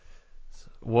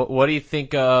What do you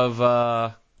think of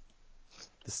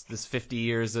this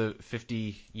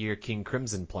 50-year King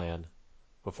Crimson plan?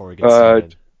 Before we get Uh,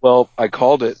 started, well, I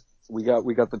called it. We got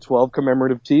the 12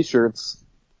 commemorative T-shirts.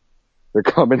 They're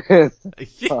coming in.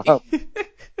 Um,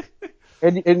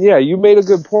 and yeah, you made a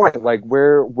good point. Like,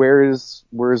 where's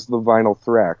the vinyl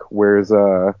thrack? Where's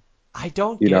I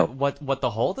don't you get know, what the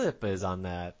holdup is on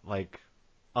that. Like,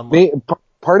 unlike,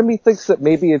 part of me thinks that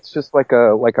maybe it's just like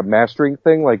a mastering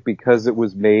thing, like because it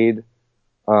was made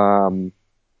um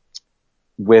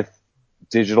with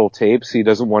digital tapes, he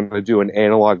doesn't want to do an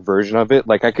analog version of it.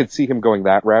 Like I could see him going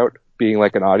that route, being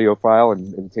like an audiophile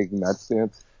and taking that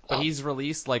stance. but he's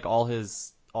released like all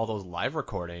those live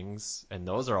recordings, and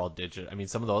those are all digital. I mean,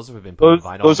 some of those have been put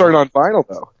on Those vinyl. aren't on vinyl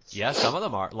though. Yeah, some of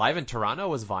them are. Live in Toronto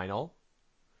was vinyl,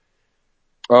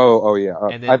 Oh yeah.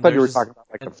 and I then thought you there's were this. talking about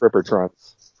like the And,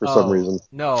 Frippertrons for some oh reason.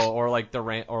 no, or like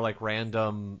or like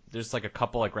random. There's like a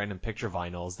couple like random picture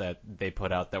vinyls that they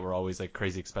put out that were always like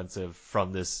crazy expensive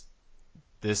from this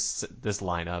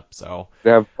lineup. So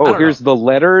They have, I oh, don't know. here's the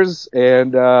letters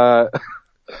and a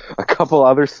couple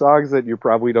other songs that you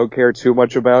probably don't care too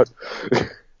much about.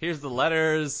 Here's the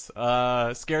letters.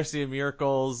 Scarcity of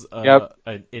Miracles. Yep.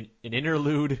 An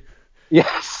interlude.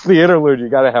 Yes, the interlude. You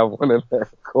got to have one in there,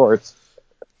 of course.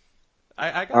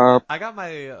 I got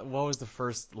my what was the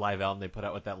first live album they put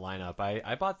out with that lineup?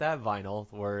 I bought that vinyl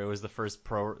where it was the first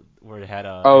pro where it had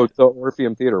Oh, the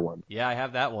Orpheum Theater one. yeah, I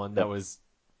have that one Yeah, that was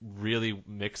really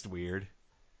mixed weird.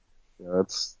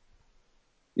 that's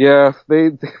yeah.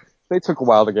 They took a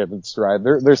while to get in stride.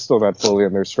 They're still not fully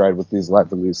in their stride with these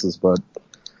live releases, but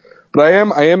I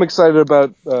am excited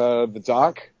about the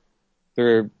doc.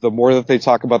 The more that they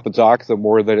talk about the doc, the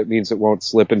more that it means it won't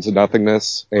slip into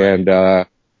nothingness. Right. And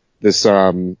this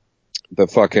the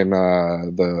fucking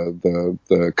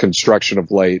the construction of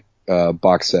light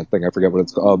box set thing. I forget what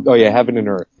it's called. Oh yeah, Heaven and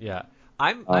Earth. Yeah.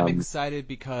 I'm Um, excited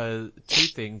because two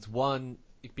things. One,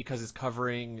 because it's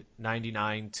covering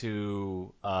 99 oh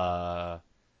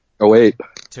wait,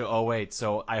 to oh 08.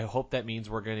 So I hope that means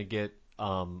we're going to get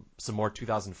some more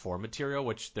 2004 material,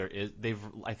 which there is. They've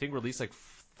I think released like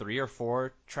 3 or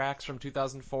 4 tracks from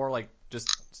 2004, like just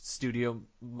studio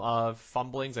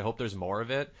fumblings. I hope there's more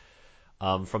of it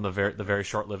from the very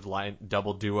short-lived line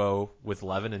double duo with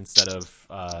Levin instead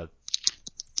of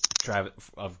Travis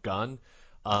of Gunn.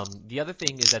 The other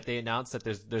thing is that they announced that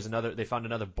there's another they found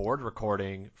another board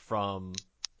recording from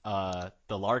the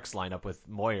Larks lineup with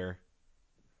Moyer.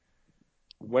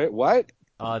 wait, what?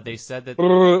 They said that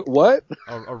What?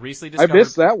 a recently I discovered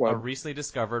missed that a one. recently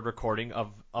discovered recording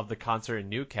of the concert in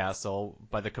Newcastle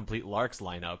by the complete Larks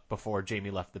lineup before Jamie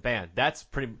left the band. That's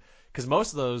pretty because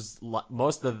most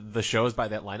of the shows by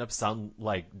that lineup sound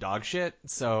like dog shit.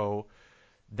 So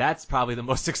that's probably the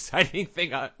most exciting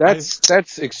thing.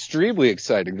 That's extremely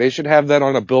exciting. They should have that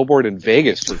on a billboard in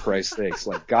Vegas for Christ's sakes.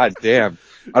 Like, god damn.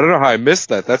 I don't know how I missed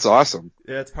that. That's awesome.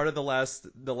 Yeah, it's part of the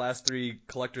last 3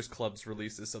 Collectors Clubs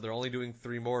releases, so they're only doing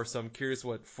 3 more. So I'm curious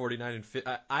what 49 and 50.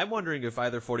 I'm wondering if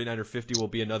either 49 or 50 will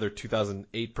be another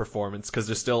 2008 performance because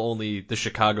there's still only the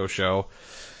Chicago show.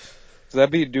 So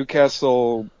that'd be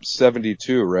Newcastle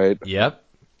 72, right? Yep.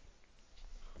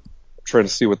 Trying to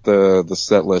see what the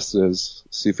set list is.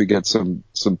 See if we get some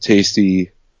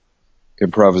tasty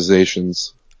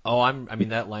improvisations. Oh, I mean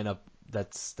that lineup.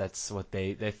 That's what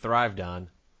they thrived on.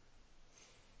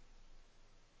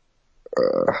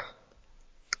 Uh,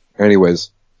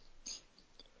 anyways,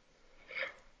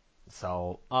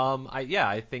 So,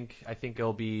 I think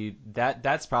it'll be that.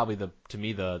 That's probably to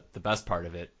me the best part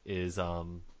of it is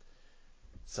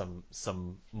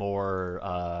some more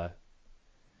uh,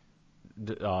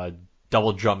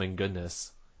 double drumming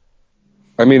goodness.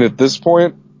 I mean at this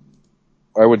point,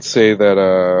 I would say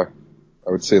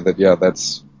that yeah,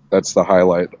 that's the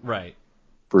highlight Right.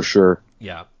 for sure.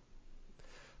 Yeah.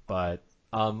 But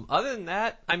other than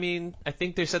that, I mean, I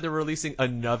think they said they're releasing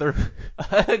another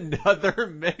another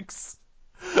mix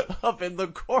of In the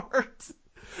Court. So,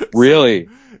 Really,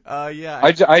 yeah,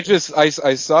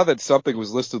 I saw that something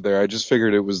was listed there. I just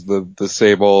figured it was the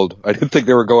same old. I didn't think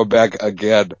they were going back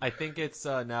again. I think it's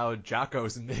now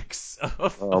Jocko's mix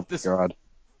Oh my god.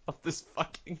 of this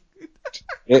fucking.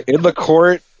 In the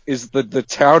Court is the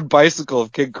town bicycle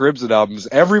of King Crimson albums.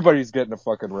 Everybody's getting a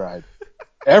fucking ride.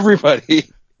 Everybody.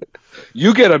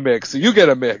 You get a mix. You get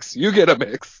a mix. You get a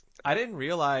mix. I didn't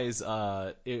realize it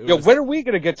Yo, was. when are we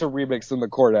gonna get to remix in the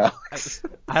Court, I, Alex?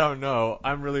 I don't know.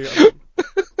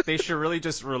 They should really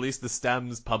just release the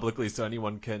stems publicly so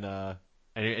anyone can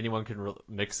anyone can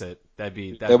mix it.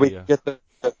 Then That'd we be a.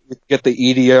 get the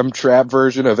EDM trap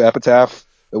version of Epitaph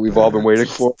that we've all been waiting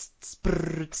for.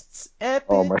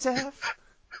 Oh my. Epitaph.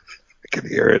 can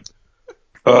hear it.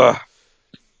 Ugh.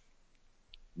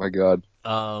 My God.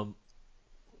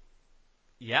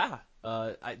 Yeah.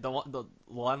 The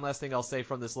one last thing I'll say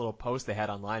from this little post they had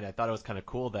online, I thought it was kind of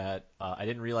cool that I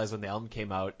didn't realize when the album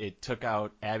came out, it took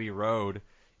out Abbey Road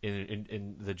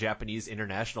in the Japanese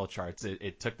international charts.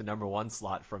 It took the number one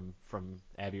slot from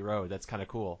Abbey Road. That's kind of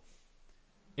cool.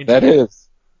 In That Japan. is.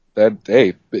 That,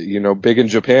 hey, big in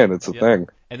Japan, it's a Yep. thing.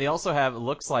 And they also have, it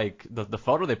looks like the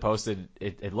photo they posted,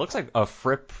 it looks like a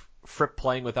Fripp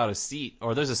playing without a seat,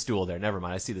 or there's a stool there. Never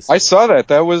mind, I see the stool. I saw that.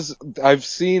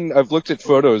 I've looked at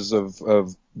photos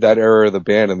of that era of the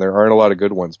band, and there aren't a lot of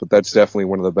good ones, but that's definitely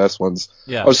one of the best ones.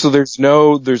 Yeah. Oh, so there's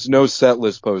no set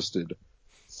list posted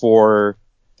for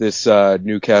this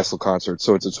Newcastle concert,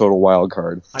 so it's a total wild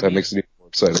card. That makes it even more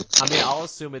exciting. I mean, I'll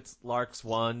assume it's Lark's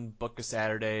One, Book of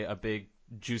Saturday, a big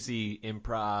juicy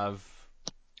improv,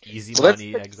 easy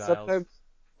money, Exiles. Sometimes,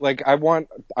 like I want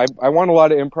a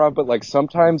lot of improv, but like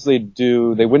sometimes they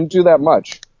wouldn't do that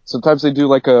much. Sometimes they do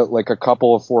like a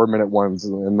couple of 4-minute ones,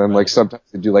 and then like sometimes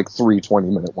they do like 3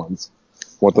 20-minute ones.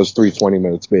 Want those 3 20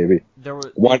 minutes, baby.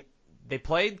 They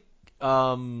played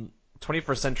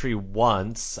 21st Century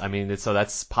once. I mean, so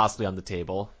that's possibly on the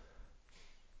table.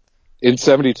 In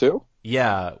 72?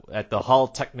 Yeah, at the Hull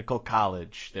Technical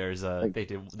College. They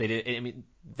did. I mean,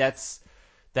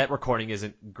 that recording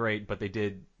isn't great, but they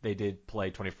did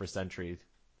play 21st Century.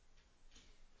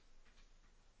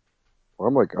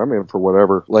 I'm in for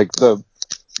whatever. Like the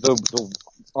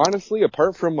honestly,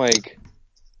 apart from like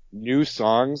new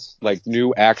songs, like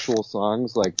new actual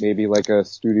songs, like maybe like a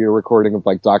studio recording of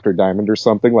like Dr. Diamond or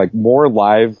something, like more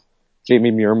live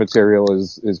Jamie Muir material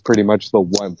is pretty much the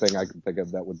one thing I can think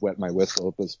of that would wet my whistle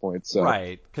at this point. So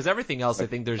Right, because everything else, I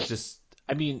think there's just.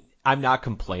 I mean, I'm not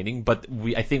complaining, but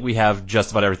I think we have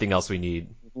just about everything else we need.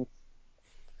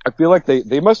 I feel like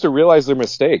they must have realized their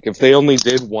mistake. If they only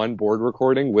did one board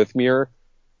recording with Muir,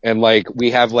 and like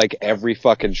we have like every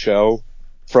fucking show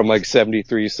from like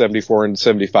 73, 74, and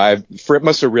 75, Fripp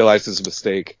must have realized his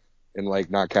mistake in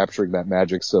like not capturing that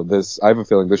magic. So I have a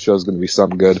feeling this show is going to be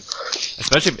something good.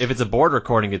 Especially if it's a board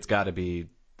recording, it's got to be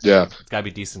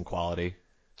decent quality.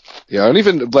 Yeah, and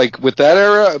even like with that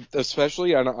era,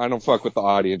 especially, I don't fuck with the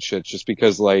audience shit just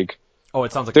because like. Oh,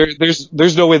 it sounds like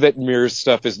there's no way that Muir's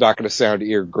stuff is not going to sound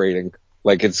ear grating.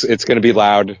 Like it's going to be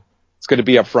loud. It's going to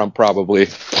be up front probably.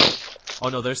 Oh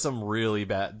no, there's some really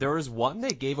bad. There was one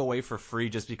they gave away for free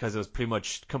just because it was pretty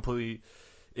much completely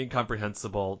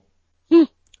incomprehensible.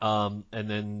 And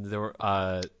then there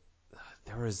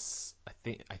was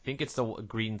I think it's the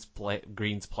Greens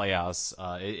Playhouse.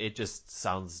 It just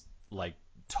sounds like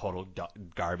total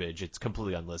garbage. It's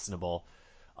completely unlistenable.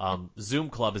 Zoom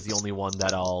Club is the only one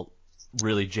that I'll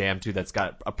really jam to that's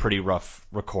got a pretty rough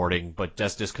recording, but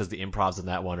just because the improvs in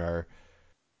that one are.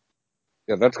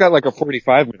 Yeah, that's got like a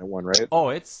 45-minute one, right? Oh,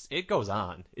 it goes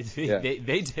on. Yeah.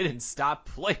 They didn't stop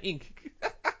playing.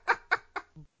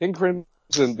 King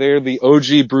Crimson, they're the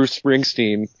OG Bruce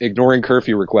Springsteen, ignoring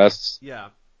curfew requests. Yeah.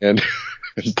 And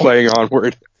playing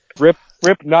onward. Fripp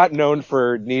not known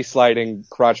for knee sliding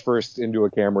crotch first into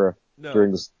a camera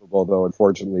during the Super Bowl, though.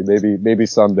 Unfortunately, maybe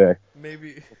someday.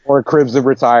 Maybe. Before Crimson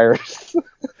retires.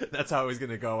 That's how he's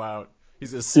gonna go out.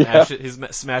 He's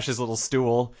gonna smash his little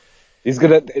stool.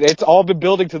 It's all been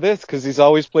building to this because he's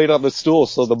always played on the stool.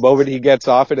 So the moment he gets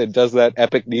off it and does that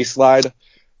epic knee slide,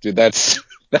 dude,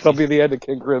 that'll be the end of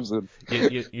King Crimson.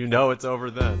 You know it's over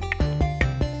then.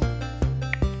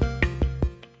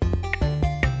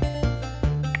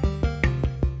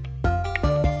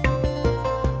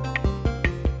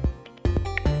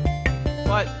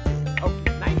 But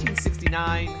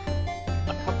 1969,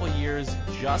 a couple years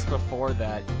just before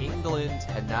that, England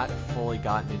had not fully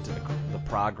gotten into the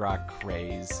prog rock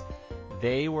craze.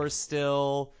 They were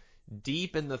still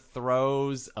deep in the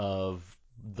throes of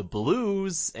the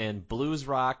blues and blues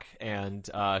rock and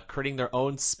creating their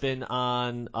own spin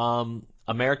on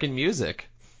American music.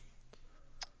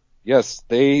 Yes,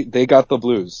 they got the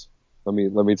blues. Let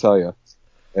me tell you.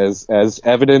 As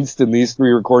evidenced in these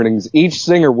 3 recordings, each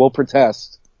singer will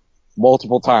protest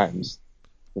multiple times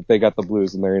that they got the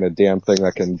blues, and there ain't a damn thing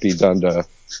that can be done to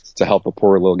help the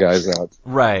poor little guys out.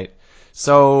 Right.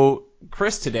 So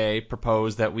Kris today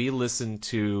proposed that we listen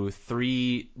to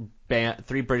three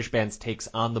British bands' takes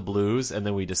on the blues, and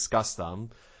then we discuss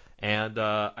them. And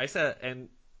I said, and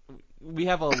we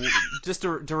have just to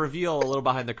reveal a little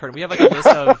behind the curtain. We have like a list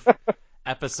of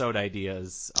episode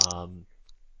ideas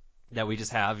that we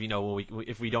just have. You know, when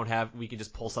if we don't have, we can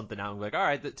just pull something out and be like, all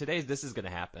right, today this is going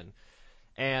to happen.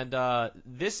 And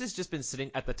this has just been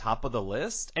sitting at the top of the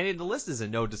list. And the list is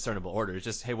in no discernible order. It's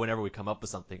just, hey, whenever we come up with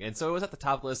something. And so it was at the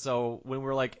top list. So when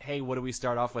we're like, hey, what do we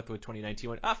start off with 2019?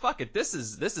 We went, fuck it. This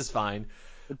is fine.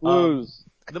 The blues.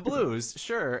 The blues,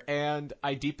 sure. And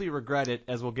I deeply regret it,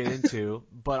 as we'll get into.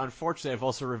 But unfortunately, I've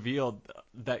also revealed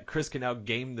that Kris can now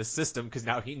game the system because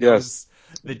now he knows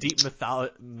the deep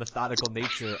methodical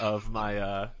nature of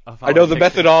my. Of how I know the picked it.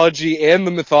 methodology and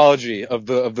the mythology of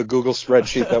the Google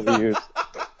spreadsheet that we use.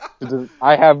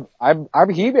 I'm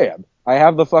He-Man. I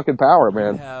have the fucking power,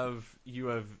 man. You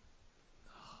have.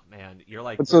 Oh, man, you're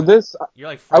like. But so this, You're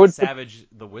like I Fred would. Savage,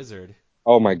 the wizard.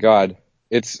 Oh my god,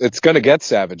 it's gonna get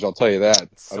savage. I'll tell you that.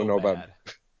 It's I don't so know bad.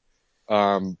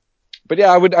 about. But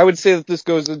yeah, I would say that this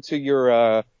goes into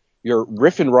your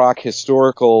riff and rock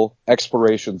historical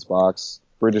explorations box.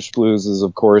 British blues is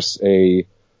of course a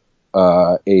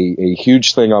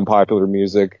huge thing on popular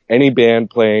music. Any band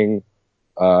playing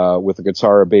with a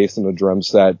guitar, a bass, and a drum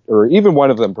set, or even one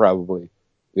of them probably,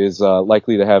 is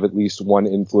likely to have at least one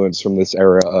influence from this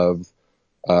era of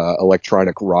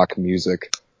electronic rock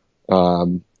music.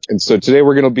 And so today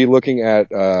we're going to be looking at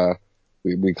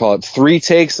we call it 3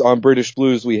 takes on British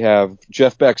blues. We have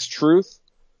Jeff Beck's Truth,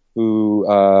 who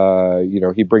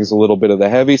he brings a little bit of the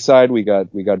heavy side. We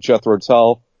got Jethro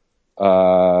Tull,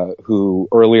 who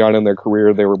early on in their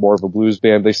career they were more of a blues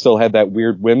band. They still had that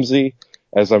weird whimsy,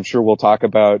 as I'm sure we'll talk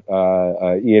about.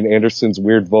 Ian Anderson's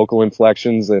weird vocal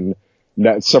inflections and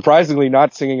surprisingly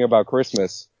not singing about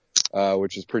Christmas,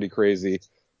 which is pretty crazy.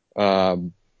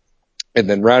 And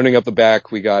then rounding up the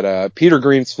back, we got Peter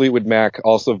Green's Fleetwood Mac,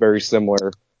 also very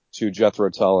similar to Jethro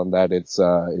Tull in that it's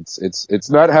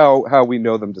not how we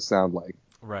know them to sound like.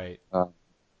 Right.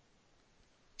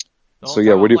 So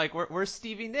yeah, what do you like we're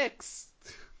Stevie Nicks.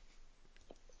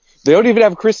 They don't even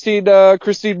have Christine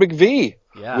McVie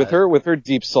with her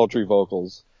deep sultry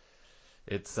vocals.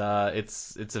 It's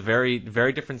a very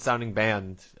very different sounding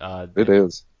band. It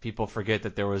is. People forget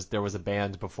that there was a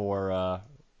band before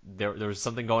there was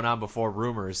something going on before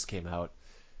Rumors came out,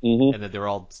 and that they're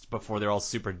all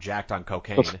super jacked on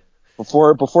cocaine.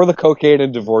 Before the cocaine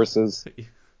and divorces,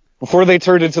 before they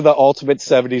turned into the ultimate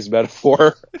 70s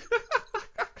metaphor.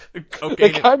 They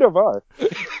kind of are.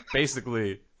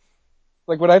 Basically.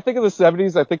 Like when I think of the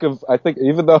 70s, I think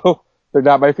even though they're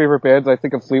not my favorite bands, I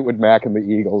think of Fleetwood Mac and the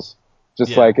Eagles.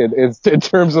 Just like it's in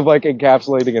terms of like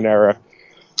encapsulating an era.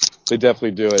 They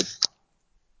definitely do it.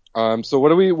 So what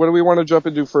do we want to jump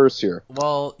into first here?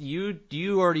 Well, you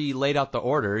already laid out the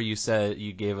order. You said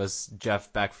you gave us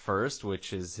Jeff Beck first,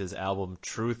 which is his album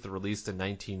Truth, released in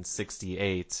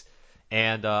 1968.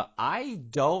 And I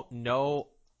don't know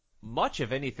much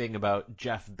of anything about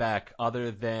Jeff Beck other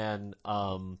than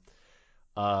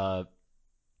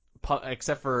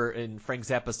except for in Frank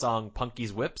Zappa's song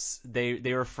Punky's Whips, they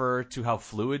refer to how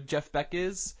fluid Jeff Beck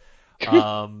is.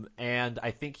 And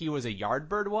I think he was a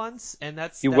Yardbird once, and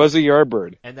He was a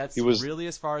Yardbird. And that's really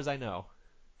as far as I know.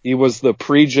 He was the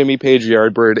pre-Jimmy Page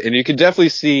Yardbird, and you can definitely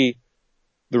see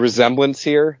the resemblance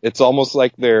here. It's almost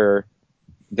like they're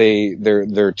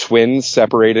twins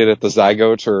separated at the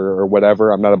zygote or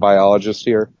whatever. I'm not a biologist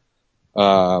here.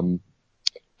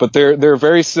 But there are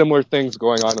very similar things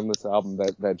going on in this album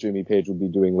that Jimmy Page would be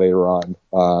doing later on.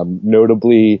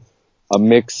 Notably a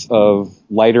mix of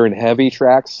lighter and heavy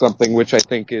tracks, something which I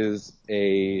think is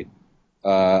a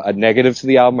negative to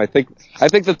the album. I think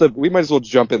that we might as well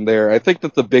jump in there. I think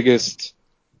that the biggest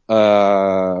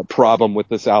problem with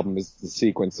this album is the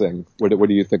sequencing. What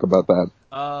do you think about that?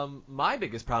 My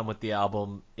biggest problem with the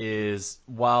album is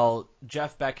while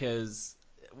Jeff Beck has,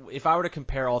 if I were to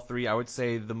compare all three, I would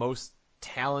say the most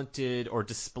talented or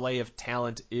display of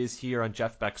talent is here on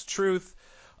Jeff Beck's Truth.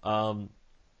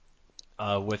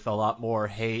 With a lot more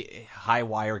high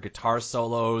wire guitar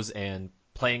solos and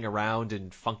playing around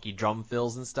in funky drum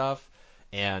fills and stuff,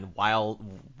 and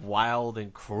wild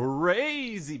and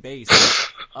crazy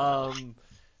bass.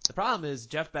 The problem is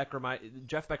Jeff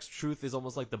Beck's Truth is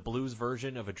almost like the blues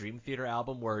version of a Dream Theater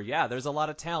album, where there's a lot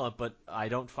of talent, but I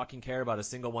don't fucking care about a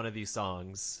single one of these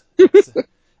songs.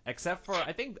 Except for,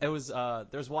 I think it was,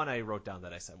 there's one I wrote down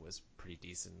that I said was pretty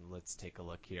decent. Let's take a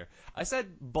look here. I said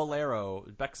Bolero.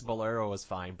 Beck's Bolero was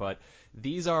fine, but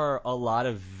these are a lot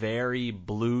of very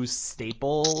blues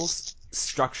staples,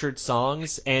 structured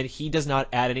songs, and he does not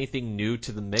add anything new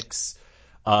to the mix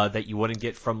that you wouldn't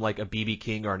get from like a B.B.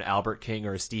 King or an Albert King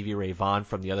or a Stevie Ray Vaughan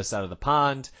from the other side of the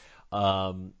pond.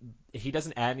 He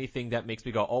doesn't add anything that makes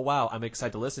me go, oh wow, I'm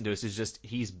excited to listen to this. It's just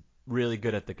he's really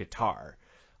good at the guitar.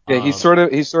 Yeah, he sort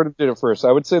of did it first.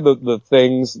 I would say the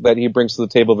things that he brings to the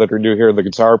table that are new here, the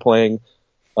guitar playing,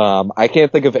 I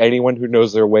can't think of anyone who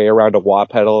knows their way around a wah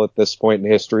pedal at this point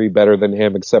in history better than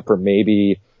him, except for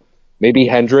maybe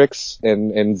Hendrix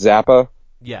and Zappa.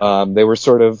 Yeah. They were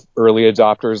sort of early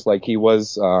adopters like he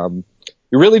was. You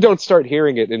really don't start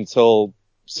hearing it until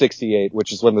 68,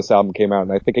 which is when this album came out,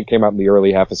 and I think it came out in the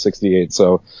early half of 68,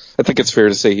 so I think it's fair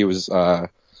to say he was an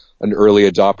early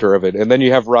adopter of it. And then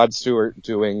you have Rod Stewart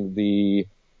doing the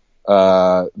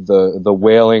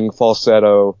wailing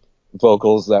falsetto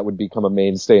vocals that would become a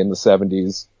mainstay in the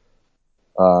 70s.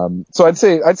 So I'd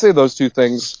say those two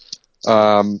things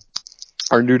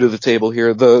are new to the table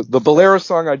here. The Bolero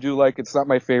song I do like. It's not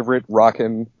my favorite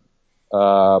rockin'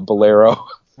 bolero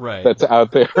Right. that's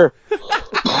out there,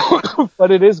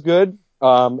 but it is good.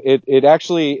 It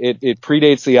actually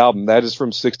predates the album. That is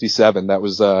from '67. That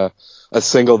was a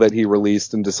single that he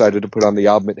released and decided to put on the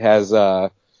album. It has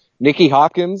Nicky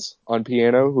Hopkins on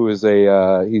piano, who is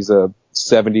he's a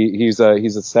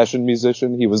session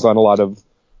musician. He was on a lot of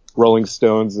Rolling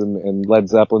Stones and Led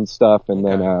Zeppelin stuff, and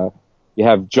then you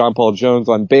have John Paul Jones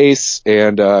on bass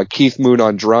and Keith Moon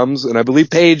on drums, and I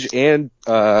believe Page and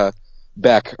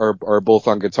Beck are both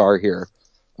on guitar here.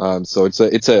 So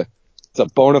it's a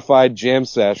bona fide jam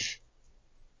sesh.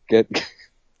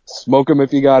 Smoke 'em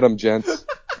if you got 'em, gents.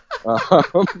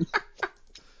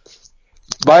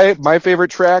 My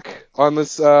favorite track on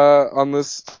this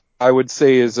I would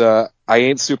say is I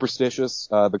Ain't Superstitious,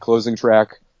 the closing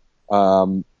track.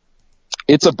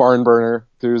 It's a barn burner.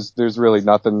 There's really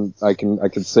nothing I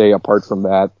can say apart from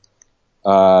that.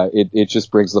 It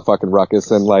just brings the fucking ruckus,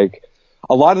 and like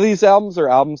a lot of these albums are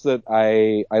albums that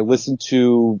I listened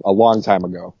to a long time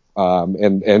ago.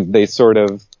 And they sort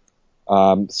of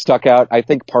stuck out, I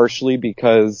think partially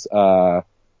because they're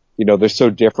so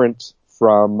different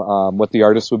from what the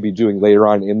artist would be doing later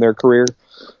on in their career.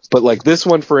 But like this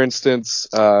one, for instance,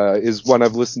 is one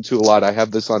I've listened to a lot. I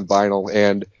have this on vinyl,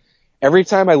 and every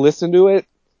time I listen to it,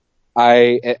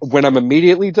 when I'm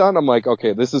immediately done, I'm like,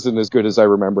 okay, this isn't as good as I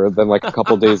remember. And then like a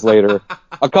couple days later,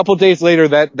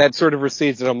 that sort of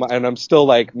recedes, and I'm still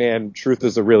like, man, Truth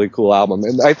is a really cool album.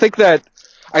 And I think that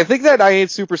I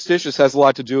Ain't Superstitious has a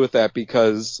lot to do with that,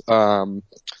 because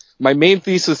my main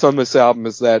thesis on this album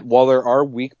is that while there are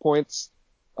weak points,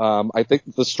 I think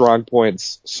that the strong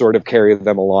points sort of carry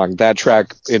them along. That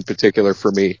track in particular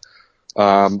for me.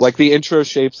 Like the intro,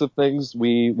 Shapes of Things,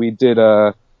 we did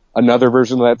another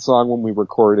version of that song when we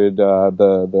recorded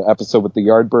the episode with the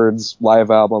Yardbirds live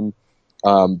album.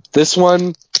 This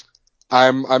one,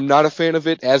 I'm not a fan of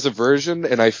it as a version,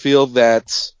 and I feel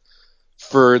that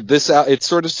for this, it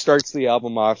sort of starts the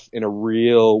album off in a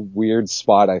real weird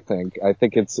spot. I think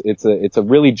it's a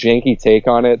really janky take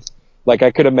on it. Like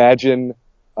I could imagine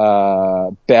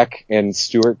Beck and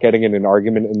Stewart getting in an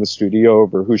argument in the studio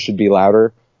over who should be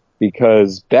louder,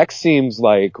 because Beck seems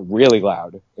like really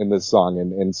loud in this song,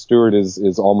 and Stewart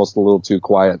is almost a little too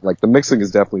quiet. Like the mixing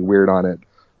is definitely weird on it.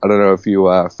 I don't know if you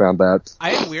found that. I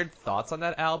had weird thoughts on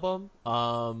that album.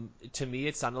 To me,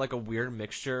 it sounded like a weird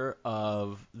mixture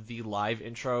of the live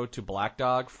intro to Black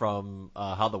Dog from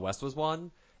How the West Was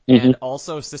Won, and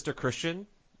also Sister Christian.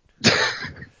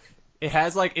 It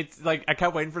has like, it's like, I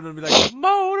kept waiting for them to be like,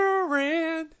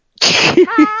 motoring,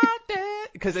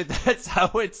 because that's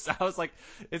how it sounds like.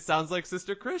 It sounds like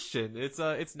Sister Christian. It's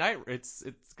Night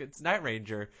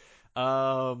Ranger. It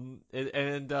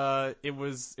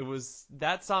was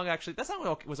that song actually. That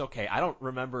song was okay. I don't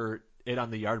remember it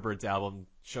on the Yardbirds album.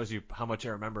 Shows you how much I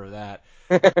remember of that.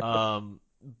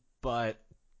 But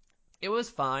it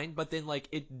was fine. But then like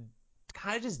it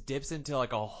kind of just dips into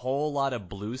like a whole lot of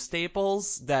blues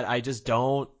staples that I just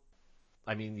don't.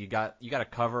 I mean, you got a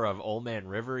cover of Old Man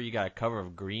River. You got a cover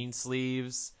of Green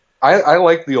Sleeves. I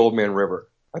like the Old Man River.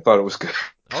 I thought it was good.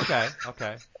 Okay.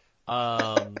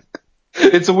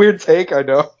 It's a weird take, I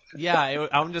know. Yeah,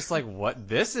 I'm just like, what?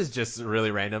 This is just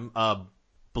really random.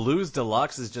 Blues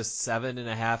Deluxe is just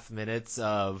 7.5 minutes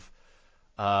of,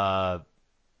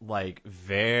 like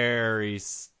very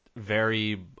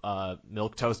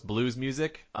milquetoast blues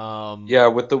music. Yeah,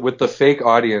 with the fake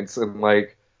audience and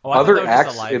like I other thought that was acts.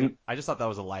 just a live. I just thought that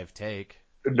was a live take.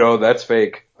 No, that's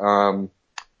fake. And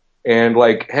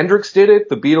like Hendrix did it,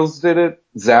 the Beatles did it,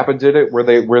 Zappa did it, where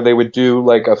they would do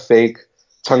like a fake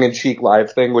tongue-in-cheek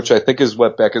live thing, which I think is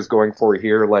what Beck is going for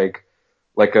here, like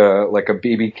a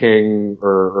B.B. King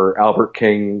or Albert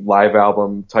King live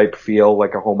album type feel,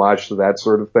 like a homage to that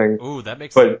sort of thing. Ooh, that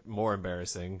makes it more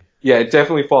embarrassing. Yeah, it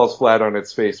definitely falls flat on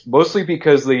its face, mostly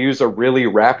because they use a really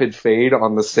rapid fade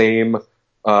on the same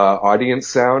audience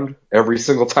sound every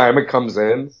single time it comes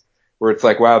in, where it's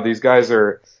like, wow, these guys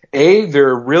are. A,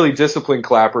 they're really disciplined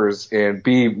clappers, and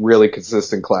B, really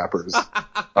consistent clappers.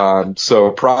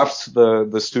 So props to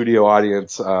the studio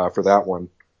audience for that one.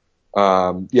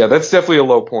 Yeah, that's definitely a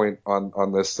low point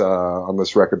on this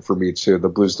record for me too. The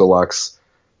Blues Deluxe.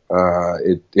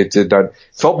 It did not,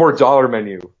 felt more Dollar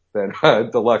Menu than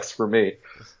Deluxe for me.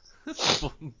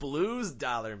 Blues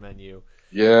Dollar Menu.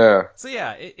 Yeah. So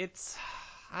yeah, it's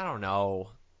I don't know.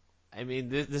 I mean,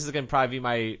 this is gonna probably be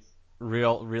my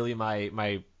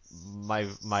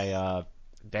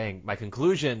my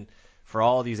conclusion for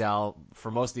all these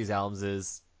for most of these albums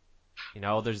is,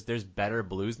 there's better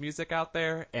blues music out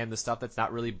there, and the stuff that's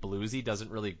not really bluesy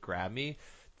doesn't really grab me.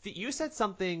 You said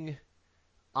something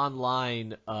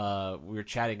online, we were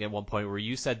chatting at one point where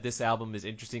you said this album is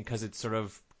interesting because it sort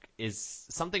of is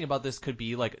something about this could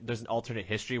be like there's an alternate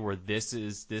history where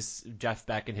this Jeff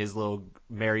Beck and his little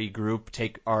merry group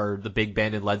are the big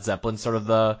band in Led Zeppelin, sort of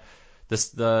the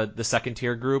second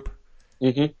tier group.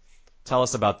 Mm-hmm. Tell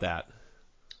us about that.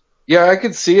 Yeah, I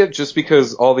could see it just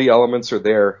because all the elements are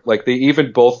there. Like they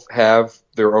even both have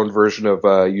their own version of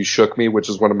 "You Shook Me," which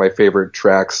is one of my favorite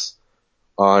tracks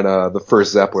on the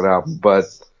first Zeppelin album. But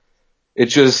it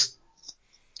just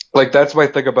like that's my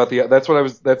thing about that's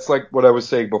like what I was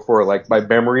saying before. Like my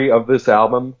memory of this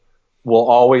album will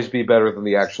always be better than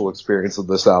the actual experience of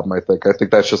this album. I think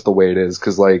that's just the way it is.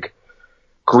 Because like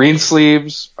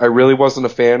Greensleeves, I really wasn't a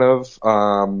fan of.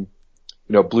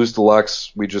 Blues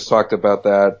Deluxe, we just talked about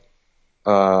that.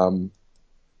 But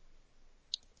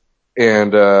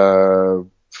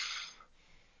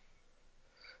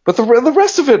the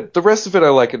rest of it I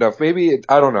like enough. Maybe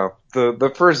I don't know.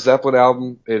 The first Zeppelin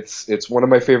album, it's one of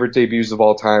my favorite debuts of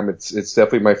all time. It's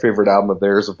definitely my favorite album of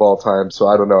theirs of all time. So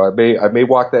I don't know. I may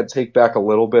walk that take back a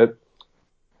little bit,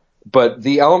 but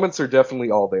the elements are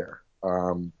definitely all there.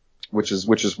 Which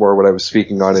is more what I was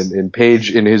speaking on. In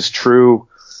Page, in his true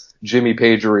Jimmy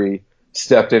Pagery,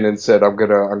 stepped in and said, I'm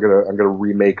gonna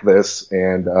remake this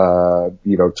and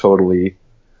totally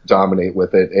dominate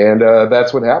with it. And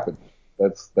that's what happened.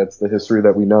 That's the history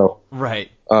that we know. Right.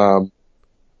 One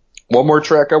more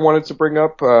track I wanted to bring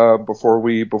up before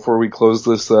we close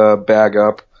this bag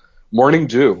up. Morning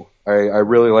Dew. I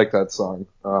really like that song.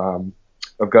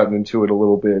 I've gotten into it a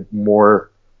little bit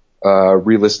more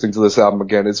re-listening to this album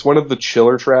again. It's one of the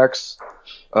chiller tracks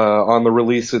on the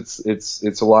release.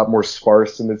 It's a lot more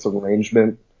sparse in its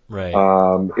arrangement. Right.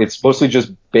 It's mostly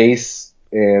just bass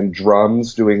and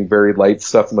drums doing very light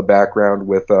stuff in the background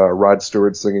with Rod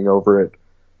Stewart singing over it.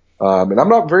 And I'm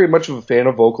not very much of a fan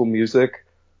of vocal music.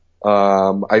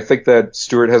 I think that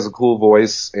Stewart has a cool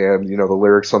voice, and the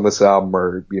lyrics on this album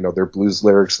are they're blues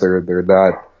lyrics. They're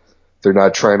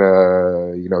not trying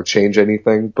to change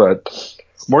anything. But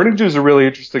Morning Dew is a really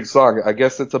interesting song. I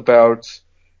guess it's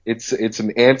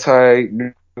an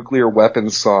anti-nuclear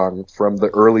weapons song from the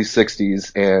early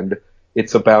 '60s, and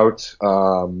it's about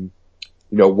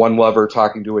one lover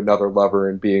talking to another lover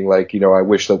and being like, I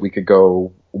wish that we could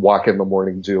go walk in the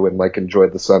morning dew and like enjoy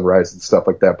the sunrise and stuff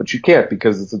like that, but you can't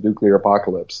because it's a nuclear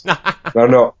apocalypse. I don't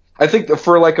know. I think that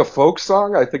for like a folk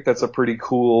song, I think that's a pretty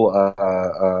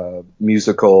cool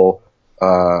musical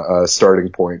starting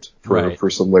point for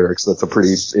some lyrics. That's a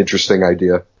pretty interesting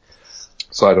idea.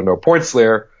 So I don't know. Points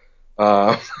there.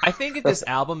 I think if this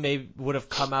album would have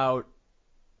come out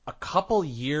a couple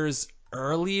years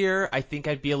earlier, I think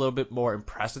I'd be a little bit more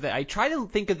impressed with it. I try to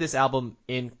think of this album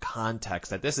in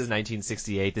context, that this is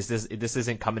 1968. This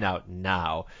isn't coming out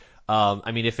now.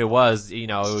 I mean, if it was, it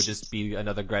would just be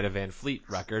another Greta Van Fleet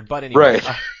record. But anyway,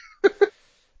 right.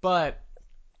 But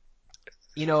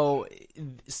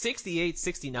 68,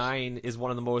 69 is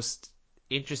one of the most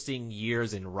interesting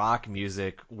years in rock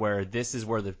music, where this is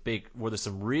where there's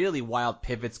some really wild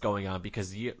pivots going on,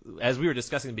 because as we were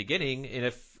discussing in the beginning,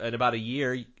 in about a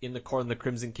year, In the Court of the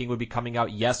Crimson King would be coming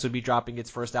out. Yes would be dropping its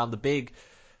first album. The big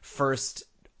first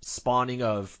spawning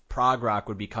of prog rock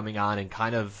would be coming on and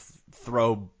kind of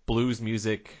throw blues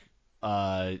music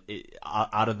out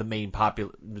of the main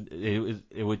popular.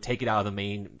 It would take it out of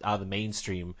the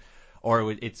mainstream,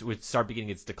 or it would start beginning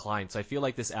its decline. So I feel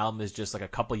like this album is just like a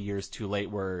couple years too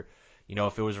late, where,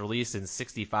 if it was released in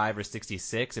 65 or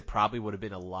 66, it probably would have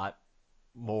been a lot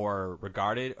more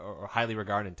regarded or highly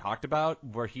regarded and talked about,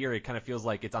 where here it kind of feels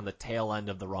like it's on the tail end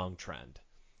of the wrong trend.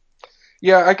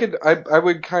 Yeah, I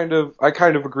would kind of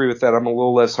agree with that. I'm a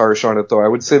little less harsh on it though. I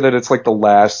would say that it's like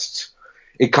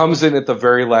it comes in at the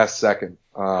very last second.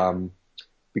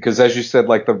 Because as you said,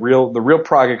 like the real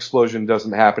prog explosion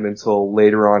doesn't happen until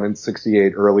later on in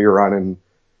 '68, earlier on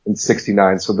in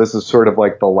 '69. So this is sort of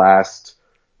like the last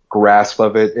grasp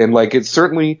of it, and like it's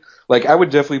certainly like I would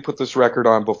definitely put this record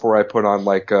on before I put on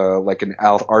like an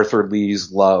Arthur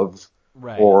Lee's Love,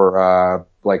 Right. or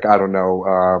like I don't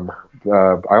know,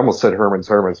 I almost said Herman's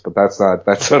Hermits, but that's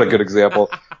not a good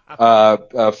example.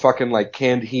 Fucking like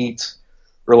Canned Heat,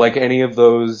 or like any of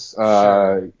those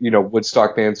Sure.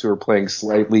 Woodstock bands who are playing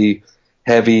slightly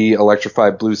heavy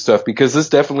electrified blues stuff, because this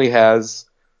definitely has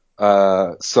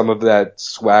some of that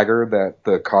swagger that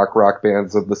the cock rock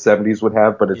bands of the 70s would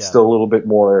have, but it's Yeah. still a little bit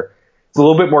more,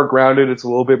 grounded. It's a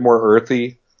little bit more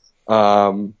earthy.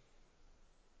 And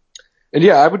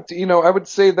yeah, I would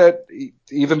say that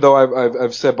even though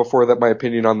I've said before that my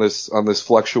opinion on this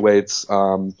fluctuates,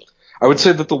 I would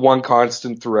say that the one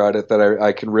constant throughout it that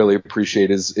I can really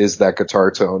appreciate is that guitar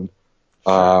tone.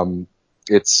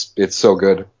 It's so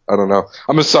good. I don't know.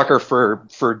 I'm a sucker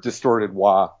for distorted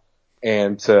wah.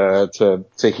 And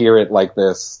to hear it like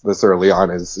this early on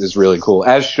is really cool.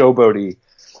 As showboaty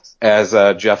as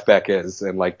Jeff Beck is,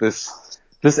 and like this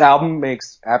album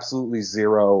makes absolutely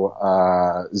zero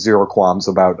qualms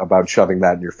about shoving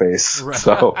that in your face. Right.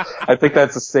 So I think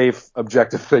that's a safe,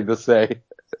 objective thing to say.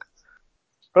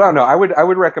 But I don't know. I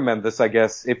would recommend this, I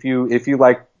guess, if you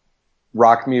like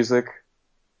rock music,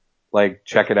 like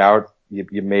check it out.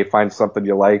 You may find something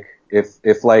you like.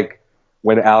 If like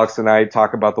when Alex and I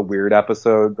talk about the weird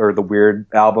episode or the weird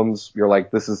albums, you're like,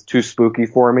 this is too spooky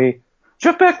for me,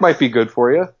 Jeff Beck might be good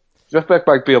for you. Jeff Beck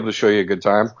might be able to show you a good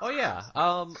time. Oh yeah.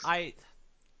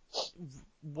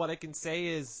 What I can say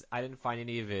is I didn't find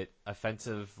any of it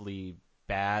offensively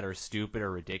bad or stupid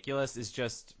or ridiculous. It's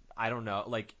just I don't know,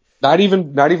 like. Not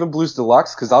even Blues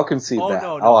Deluxe, because I'll concede that.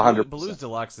 No, I'll 100%. Blues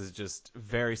Deluxe is just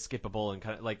very skippable and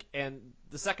kind of like. And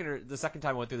the second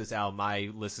time I went through this album, I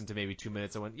listened to maybe 2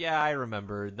 minutes and went, yeah, I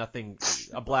remember nothing.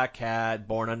 A black cat,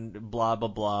 born on blah blah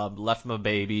blah, left my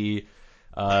baby.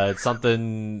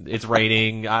 Something. It's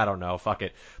raining. I don't know. Fuck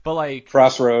it. But like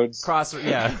Crossroads.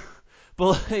 Yeah.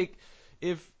 But like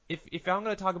if I'm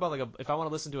gonna talk about if I want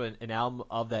to listen to an album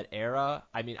of that era,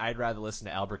 I mean, I'd rather listen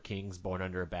to Albert King's Born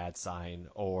Under a Bad Sign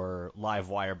or Live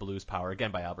Wire Blues Power,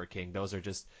 again by Albert King. Those are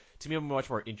just, to me, much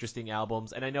more interesting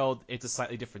albums. And I know it's a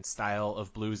slightly different style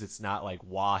of blues. It's not like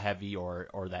wah heavy or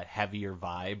that heavier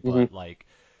vibe, but like,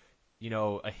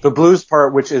 the blues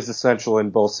part, which is essential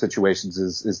in both situations,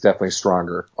 is definitely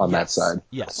stronger on that side.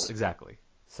 Yes, exactly.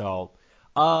 So,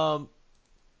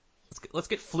 let's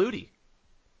get fluty.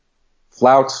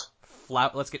 Let's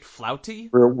get flauty.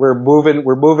 We're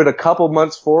moving a couple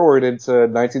months forward into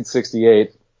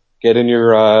 1968. Get in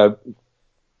your I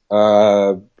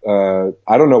don't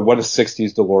know what a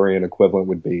 60s DeLorean equivalent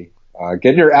would be.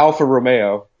 Get in your Alfa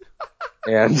Romeo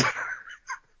and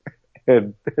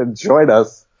and join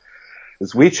us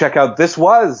as we check out This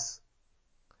Was.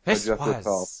 Jethro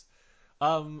Tull.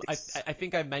 I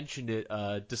think I mentioned it.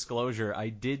 Disclosure: I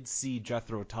did see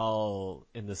Jethro Tull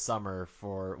in the summer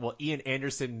for Ian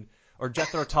Anderson or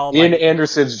Jethro Tull. Ian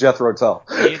Anderson's Jethro Tull.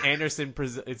 Ian Anderson.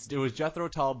 It was Jethro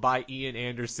Tull by Ian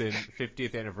Anderson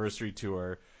 50th anniversary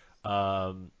tour,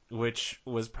 which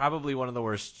was probably one of the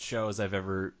worst shows I've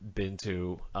ever been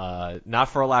to. Not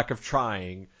for a lack of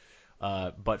trying.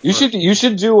 But you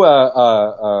should do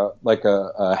a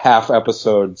half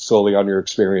episode solely on your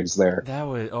experience there. That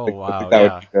would Would be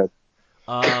good.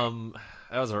 That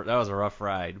was a rough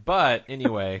ride. But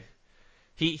anyway,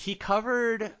 he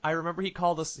covered. I remember he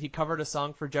covered a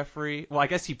song for Jeffrey. Well, I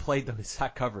guess he played them as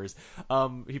not covers.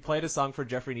 He played a song for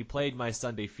Jeffrey and he played My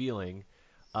Sunday Feeling.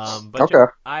 But okay.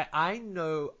 I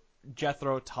know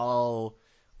Jethro Tull.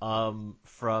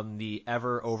 From the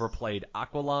ever overplayed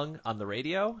Aqualung on the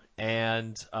radio,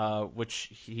 and which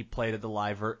he played at the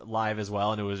live as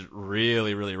well, and it was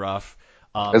really, really rough.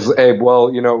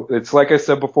 It's like I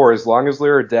said before, as long as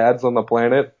there are dads on the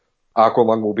planet,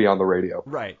 Aqualung will be on the radio.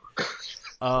 Right.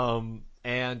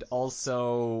 And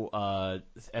also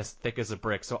As Thick as a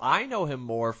Brick. So I know him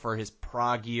more for his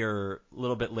proggier, a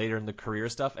little bit later in the career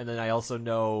stuff, and then I also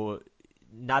know,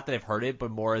 not that I've heard it, but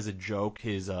more as a joke,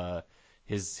 his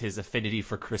affinity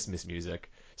for Christmas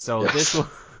music. So yes.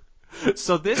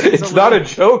 This is it's not a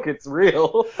joke, it's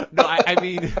real. No, I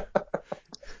mean,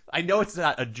 I know it's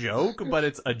not a joke, but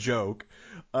it's a joke.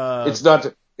 It's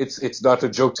not a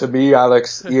joke to me,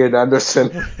 Alex. Ian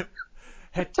Anderson.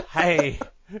 Hey,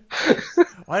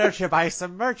 why don't you buy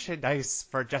some merchandise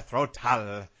for Jethro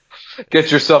Tull?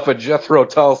 Get yourself a Jethro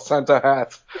Tull Santa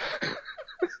hat.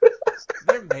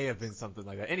 There may have been something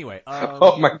like that. Anyway,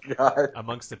 oh my god!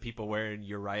 Amongst the people wearing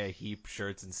Uriah Heep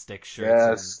shirts and Stick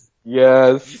shirts.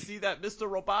 Yes. You see that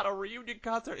Mr. Roboto reunion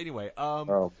concert? Anyway,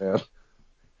 oh man.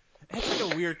 It's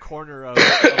like a weird corner of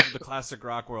the classic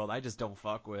rock world I just don't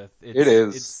fuck with. It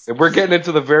is. And we're getting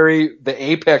into the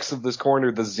apex of this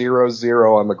corner, the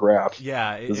 0-0 on the graph.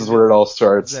 Yeah. This is where it all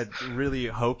starts. That really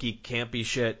hokey, campy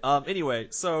shit. Anyway,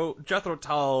 so Jethro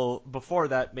Tull, before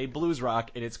that, made blues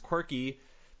rock, and it's quirky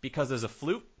because there's a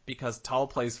flute, because Tull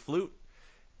plays flute,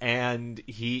 and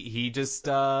he just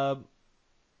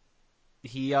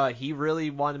he really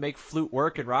wanted to make flute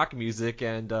work in rock music,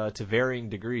 and to varying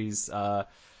degrees.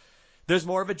 There's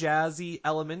more of a jazzy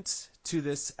element to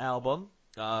this album,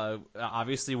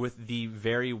 obviously with the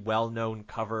very well-known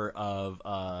cover of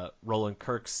Roland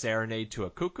Kirk's Serenade to a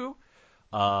Cuckoo.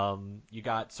 You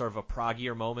got sort of a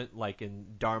proggier moment like in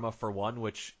Dharma for One,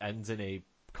 which ends in a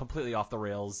completely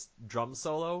off-the-rails drum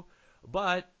solo.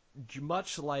 But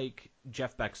much like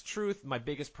Jeff Beck's Truth, my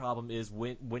biggest problem is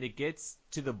when it gets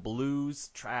to the blues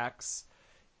tracks,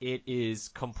 it is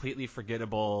completely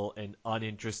forgettable and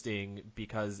uninteresting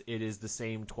because it is the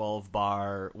same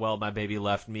 12-bar, well, my baby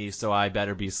left me, so I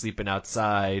better be sleeping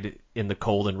outside in the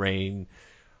cold and rain,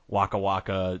 waka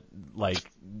waka, like,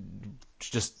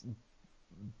 just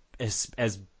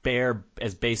as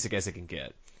basic as it can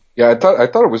get. Yeah, I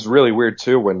thought it was really weird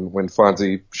too when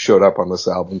Fonzie showed up on this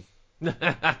album. Like,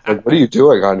 what are you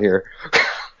doing on here?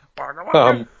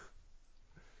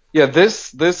 Yeah,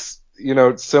 this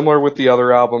similar with the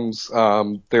other albums.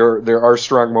 There are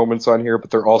strong moments on here,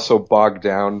 but they're also bogged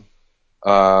down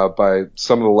by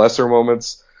some of the lesser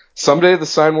moments. Someday the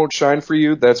Sign Won't Shine for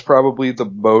You. That's probably the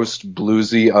most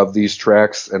bluesy of these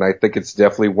tracks, and I think it's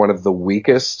definitely one of the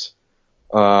weakest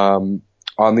on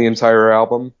the entire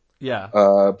album. Yeah.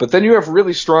 But then you have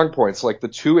really strong points, like the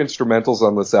two instrumentals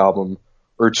on this album,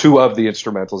 or two of the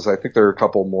instrumentals. I think there are a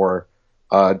couple more.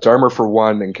 Dharma for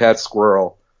One and Cat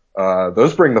Squirrel.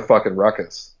 Those bring the fucking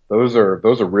ruckus. Those are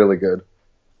really good.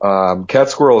 Cat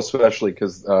Squirrel especially,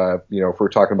 because if we're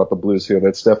talking about the blues here,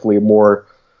 that's definitely a more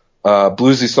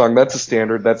bluesy song. That's a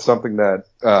standard. That's something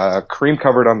that Cream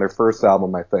covered on their first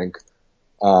album, I think.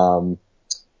 And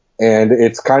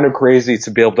it's kind of crazy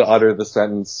to be able to utter the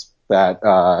sentence that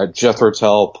Jethro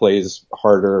Tull plays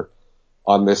harder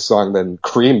on this song than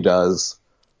Cream does,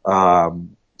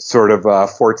 sort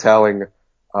of foretelling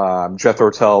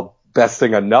Jethro Tull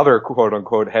besting another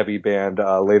quote-unquote heavy band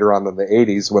later on in the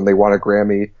 80s when they won a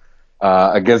Grammy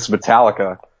against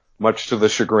Metallica, much to the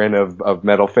chagrin of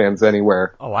metal fans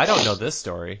anywhere. Oh, I don't know this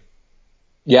story.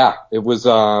 Yeah, it was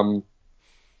I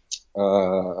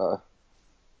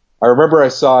remember I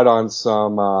saw it on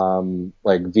some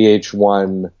like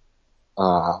VH1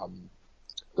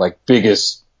 like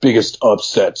biggest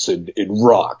upsets in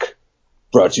rock,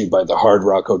 brought to you by the Hard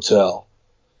Rock Hotel.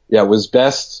 Yeah, it was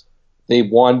they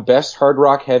won Best Hard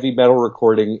Rock Heavy Metal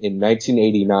Recording in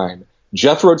 1989.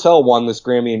 Jethro Tull won this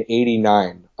Grammy in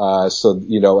 89. So,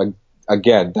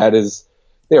 again,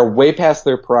 they are way past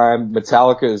their prime.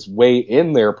 Metallica is way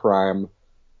in their prime.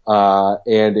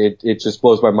 And it just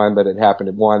blows my mind that it happened.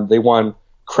 They won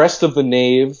Crest of the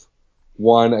Knave,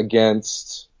 won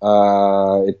against,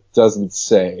 it doesn't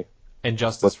say.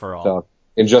 Injustice for All.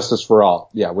 Injustice for All,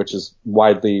 yeah, which is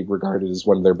widely regarded as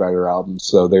one of their better albums.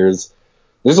 So there's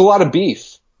a lot of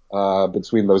beef,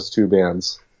 between those two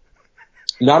bands.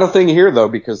 Not a thing here though,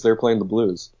 because they're playing the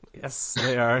blues. Yes,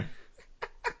 they are.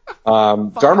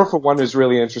 Dharma for One is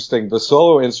really interesting. The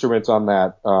solo instrument on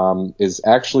that is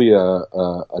actually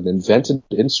an invented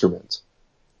instrument.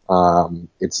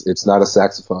 It's not a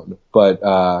saxophone, but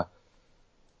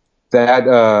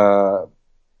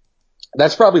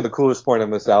that's probably the coolest point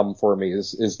on this album for me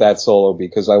is that solo,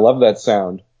 because I love that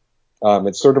sound.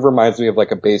 It sort of reminds me of like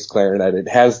a bass clarinet. It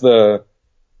has the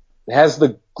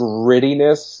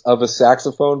grittiness of a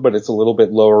saxophone, but it's a little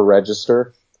bit lower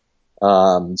register.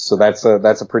 So that's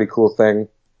a pretty cool thing.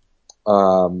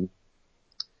 And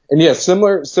yeah,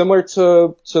 similar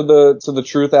to the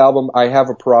Truth album, I have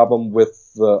a problem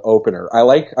with the opener. I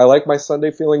like My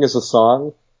Sunday Feeling as a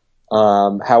song.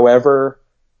 However,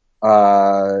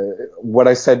 what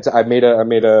I said, I made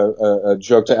a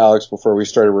joke to Alex before we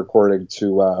started recording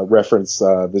to reference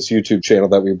this YouTube channel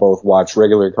that we both watch,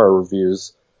 Regular Car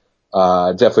Reviews.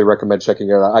 Definitely recommend checking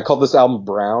it out. I call this album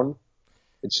Brown.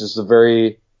 It's just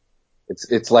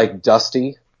it's like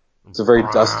dusty. It's a very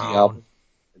dusty album.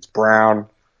 It's brown.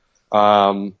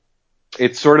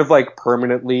 It's sort of like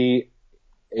permanently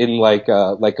in like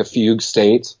a fugue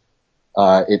state.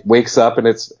 It wakes up and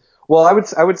I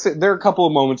would say there are a couple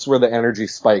of moments where the energy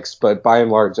spikes, but by and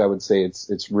large, I would say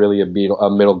it's really a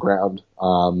middle ground.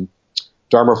 Dharma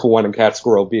for One and Cat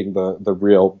Squirrel being the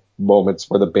real moments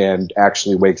where the band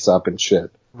actually wakes up and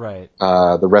shit. Right.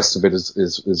 The rest of it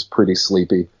is pretty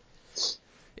sleepy.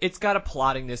 it's got a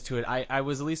plottingness to it. I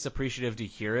was at least appreciative to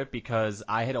hear it because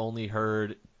I had only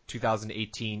heard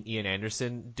 2018 Ian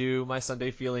Anderson do My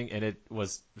Sunday Feeling, and it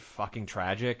was fucking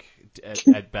tragic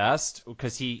at best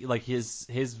because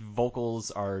his vocal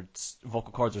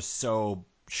cords are so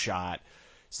shot.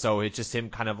 So it's just him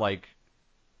kind of like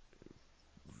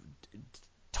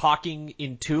talking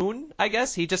in tune, I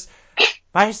guess. He just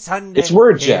My Sunday It's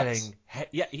word Feeling. jets.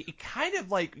 Yeah, he kind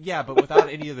of like but without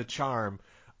any of the charm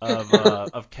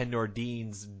of Ken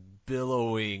Nordean's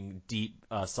billowing, deep,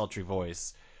 sultry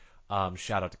voice.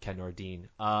 Shout out to Ken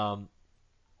Nordine.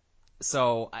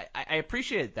 So I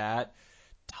appreciate that.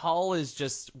 Tull is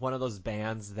just one of those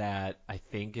bands that I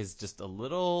think is just a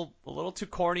little too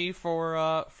corny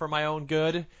for my own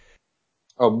good.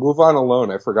 Oh, Move On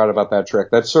Alone. I forgot about that track.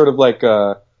 That's sort of like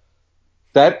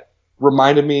that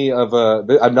reminded me of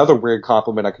another weird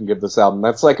compliment I can give this album.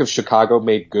 That's like if Chicago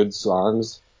made good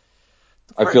songs.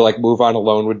 I feel like Move On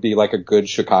Alone would be like a good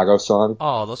Chicago song.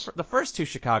 Oh, the first two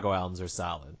Chicago albums are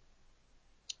solid.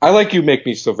 I like You Make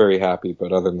Me So Very Happy,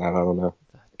 but other than that, I don't know.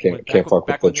 Can't fuck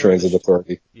with the transit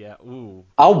authority. Yeah, ooh.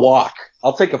 I'll walk.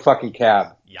 I'll take a fucking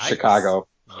cab. Yikes. Chicago.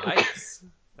 Yikes.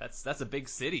 That's a big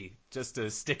city just to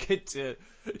stick it to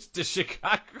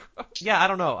Chicago. Yeah, I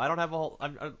don't know. I don't have a whole.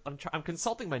 I'm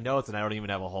consulting my notes and I don't even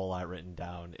have a whole lot written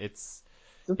down. It's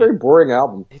a very boring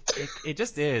album. It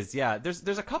just is. Yeah,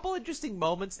 there's a couple interesting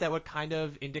moments that would kind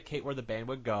of indicate where the band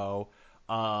would go.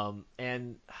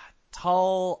 And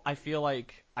Tull, I feel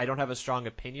like I don't have a strong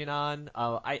opinion on.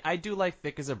 I do like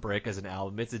Thick as a Brick as an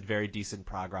album. It's a very decent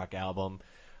prog rock album.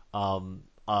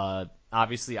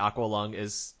 Obviously, Aqualung,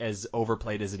 is as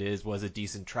overplayed as it is, was a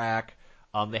decent track.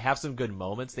 They have some good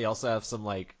moments. They also have some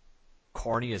like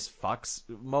corny as fucks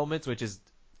moments, which is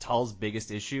Tull's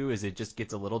biggest issue. Is it just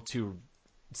gets a little too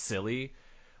silly.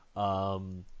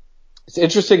 It's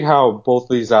interesting how both of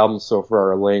these albums so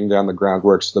far are laying down the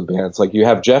groundwork to the bands. Like you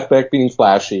have Jeff Beck being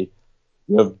flashy,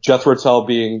 you have Jethro Tull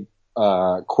being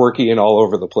quirky and all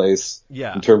over the place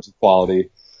in terms of quality.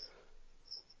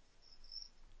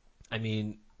 I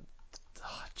mean,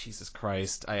 Jesus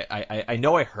Christ. I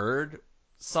know I heard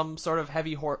some sort of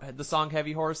the song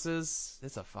Heavy Horses.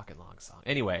 It's a fucking long song.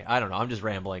 Anyway, I don't know. I'm just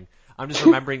rambling. I'm just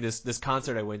remembering this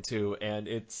concert I went to, and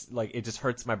it's like it just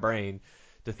hurts my brain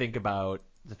to think about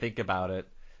it,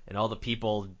 and all the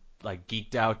people like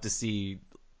geeked out to see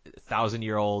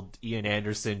 1,000-year-old Ian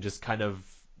Anderson just kind of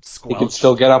squelch. He can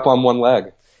still get up on one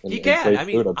leg. He can. I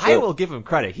mean, I will give him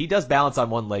credit. He does balance on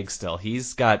one leg still.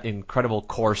 He's got incredible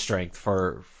core strength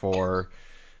for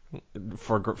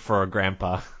a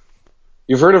grandpa.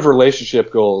 You've heard of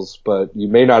relationship goals, but you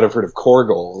may not have heard of core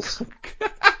goals.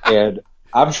 And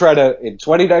I'm trying to, in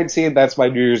 2019, that's my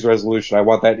New Year's resolution. I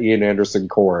want that Ian Anderson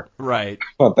core. Right.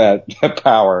 I want that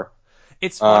power.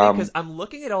 It's funny because I'm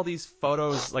looking at all these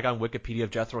photos like on Wikipedia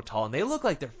of Jethro Tull, and they look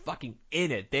like they're fucking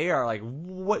in it. They are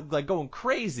like going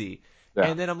crazy. Yeah.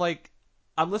 And then I'm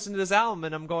listening to this album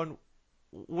and I'm going,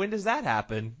 when does that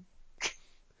happen?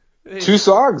 2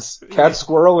 songs, Cat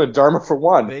Squirrel and Dharma for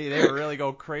One. They really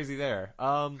go crazy there.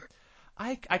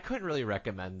 I couldn't really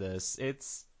recommend this.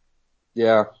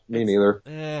 Me neither.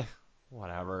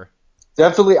 Whatever.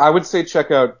 Definitely, I would say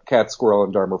check out Cat Squirrel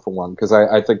and Dharma for One because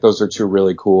I think those are 2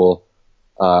 really cool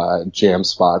jam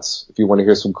spots. If you want to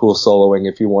hear some cool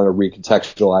soloing, if you want to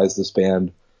recontextualize this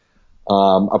band.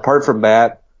 Apart from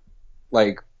that,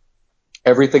 like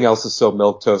everything else is so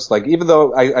milquetoast. Like even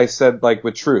though I said like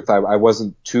with Truth, I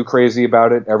wasn't too crazy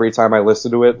about it every time I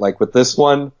listened to it. Like with this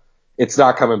one, it's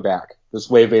not coming back. This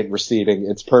wave ain't receding.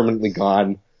 It's permanently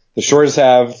gone. The shores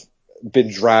have been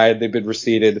dried. They've been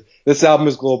receded. This album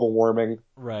is global warming.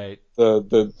 Right.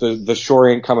 The shore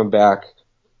ain't coming back.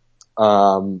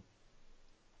 One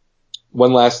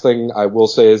last thing I will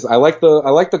say is I like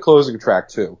the closing track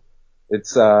too.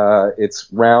 It's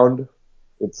round.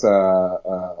 It's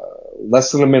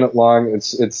less than a minute long.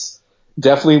 It's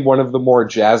definitely one of the more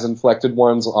jazz inflected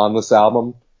ones on this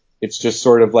album. It's just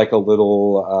sort of like a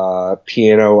little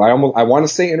piano. I want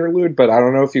to say interlude, but I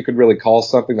don't know if you could really call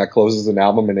something that closes an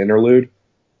album an interlude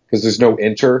because there's no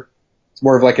inter. It's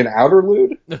more of like an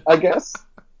outerlude, I guess.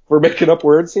 We're making up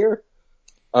words here.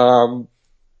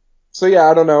 So yeah,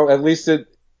 I don't know. At least it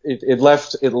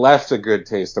left a good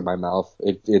taste in my mouth.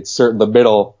 It's certain the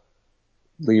middle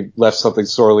left something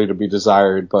sorely to be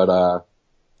desired, but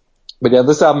yeah,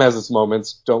 this album has its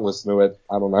moments. Don't listen to it.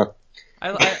 I don't know.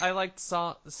 I liked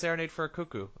Serenade for a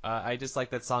Cuckoo. I just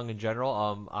like that song in general.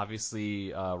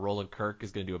 Obviously, Roland Kirk is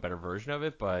going to do a better version of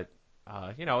it, but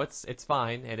it's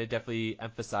fine, and it definitely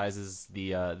emphasizes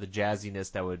the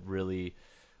jazziness that would really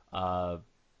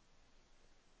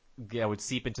would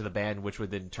seep into the band, which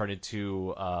would then turn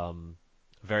into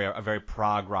a very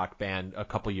prog rock band a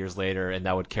couple years later, and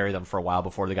that would carry them for a while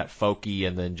before they got folky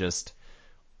and then just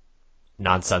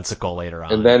nonsensical later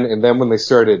on. And then when they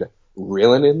started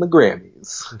reeling in the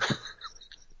Grammys.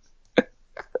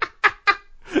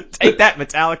 Take that,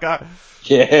 Metallica.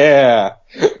 Yeah.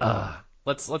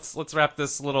 Let's wrap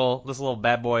this little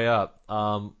bad boy up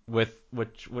with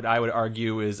what I would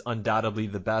argue is undoubtedly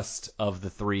the best of the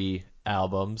three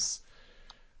albums.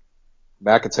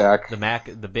 Mac Attack.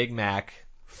 The Big Mac,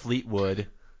 Fleetwood.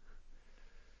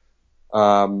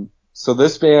 So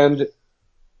this band,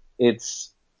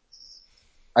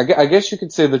 I guess you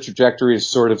could say the trajectory is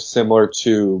sort of similar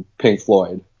to Pink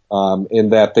Floyd, in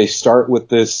that they start with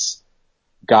this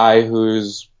guy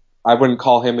who's, I wouldn't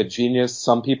call him a genius,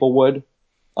 some people would.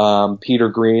 Peter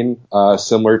Green,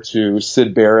 similar to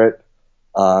Syd Barrett,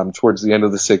 towards the end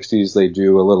of the 60s, they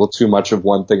do a little too much of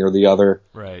one thing or the other.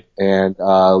 Right. And,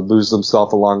 lose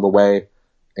themselves along the way.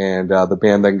 And, the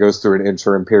band then goes through an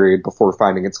interim period before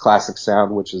finding its classic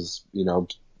sound, which is,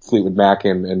 Fleetwood Mac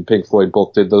and Pink Floyd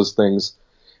both did those things.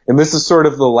 And this is sort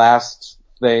of the last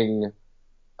thing,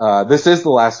 this is the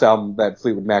last album that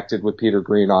Fleetwood Mac did with Peter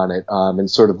Green on it, and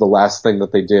sort of the last thing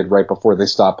that they did right before they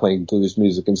stopped playing blues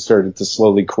music and started to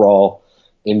slowly crawl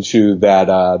into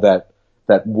that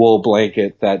wool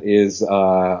blanket that is,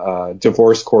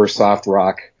 divorcecore soft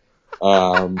rock.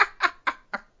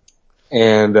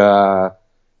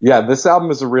 Yeah, this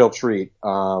album is a real treat.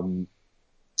 I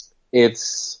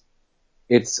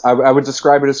would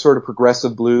describe it as sort of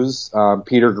progressive blues.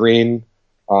 Peter Green,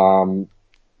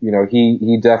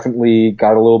 he definitely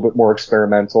got a little bit more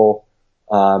experimental,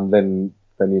 than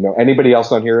anybody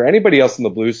else on here, anybody else in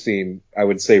the blues scene, I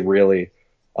would say really,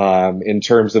 in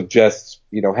terms of just,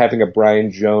 having a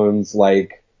Brian Jones,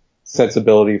 like,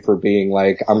 sensibility for being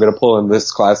like, I'm gonna pull in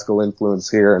this classical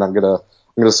influence here and I'm gonna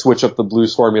switch up the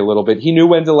blues formula a little bit. He knew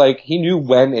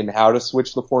when and how to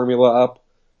switch the formula up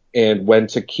and when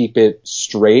to keep it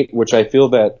straight, which I feel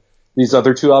that these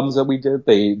other two albums that we did,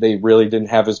 they really didn't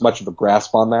have as much of a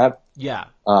grasp on that. Yeah.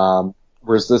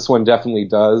 Whereas this one definitely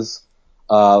does.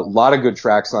 A lot of good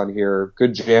tracks on here,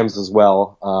 good jams as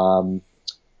well.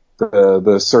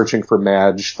 The Searching for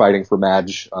Madge, Fighting for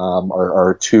Madge,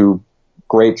 are two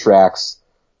great tracks.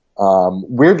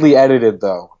 Weirdly edited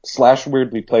though, /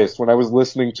 weirdly placed. When I was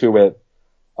listening to it,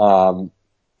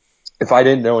 if I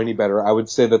didn't know any better, I would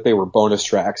say that they were bonus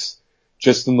tracks,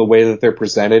 just in the way that they're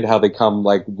presented, how they come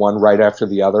like one right after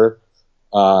the other,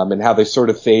 and how they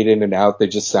sort of fade in and out. They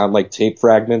just sound like tape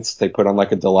fragments they put on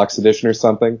like a deluxe edition or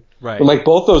something. Right. But like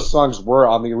both those songs were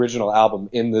on the original album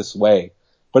in this way.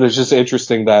 But it's just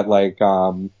interesting that like,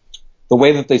 the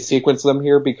way that they sequence them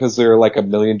here, because there are like a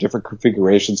million different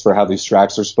configurations for how these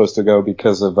tracks are supposed to go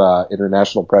because of,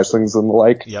 international pressings and the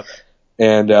like. Yep.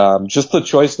 And, just the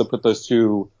choice to put those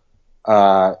two,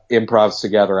 improvs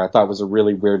together, I thought was a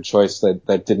really weird choice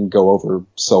that didn't go over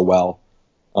so well,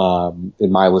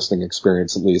 in my listening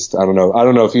experience, at least. I don't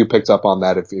know if you picked up on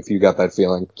that, if you got that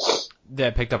feeling.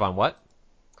 That picked up on what?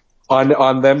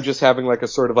 On them just having like a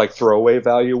sort of like throwaway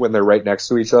value when they're right next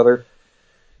to each other.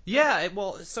 Yeah,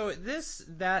 well, so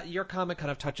your comment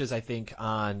kind of touches, I think,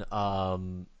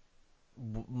 on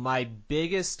my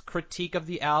biggest critique of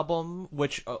the album,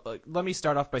 which, let me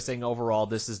start off by saying overall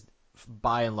this is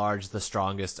by and large the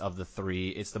strongest of the three.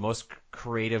 It's the most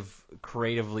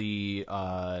creatively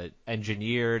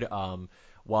engineered.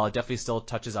 While it definitely still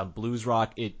touches on blues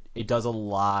rock, it does a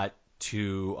lot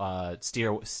to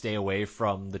stay away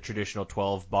from the traditional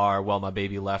 12-bar, well, my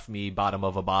baby left me, bottom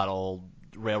of a bottle,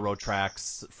 railroad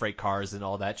tracks, freight cars, and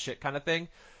all that shit kind of thing.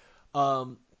 I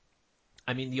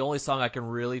mean, the only song I can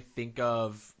really think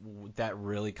of that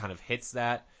really kind of hits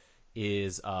that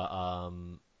is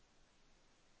Showbiz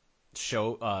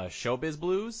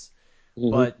Blues,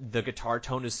 Mm-hmm. but the guitar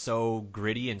tone is so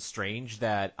gritty and strange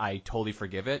that I totally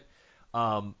forgive it.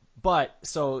 But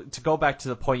so to go back to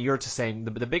the point you were saying,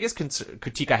 the biggest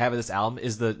critique I have of this album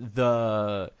is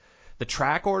the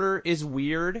track order is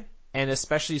weird, and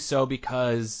especially so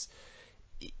because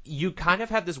you kind of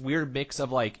have this weird mix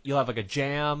of like you'll have like a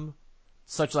jam,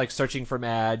 such like Searching for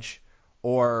Madge,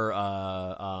 or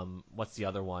what's the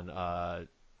other one?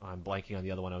 I'm blanking on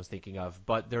the other one I was thinking of,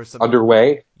 but there's some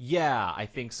Underway. Yeah, I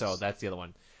think so. That's the other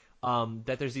one.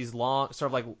 That there's these long, sort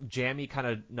of like jammy kind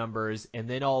of numbers, and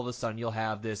then all of a sudden you'll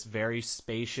have this very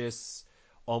spacious,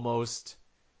 almost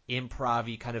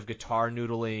improv-y kind of guitar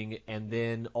noodling, and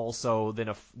then also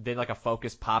then like a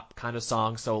focused pop kind of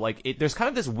song. So like there's kind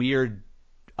of this weird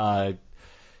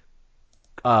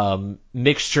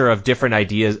mixture of different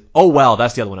ideas. Oh well,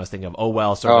 that's the other one I was thinking of. Oh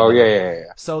well. Sort of Oh yeah.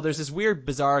 So there's this weird,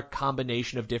 bizarre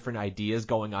combination of different ideas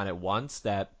going on at once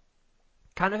that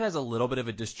kind of has a little bit of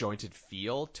a disjointed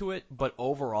feel to it, but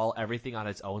overall everything on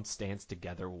its own stands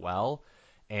together well,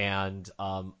 and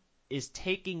is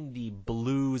taking the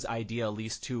blues idea at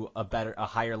least to a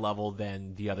higher level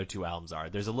than the other two albums are.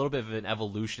 There's a little bit of an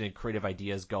evolution in creative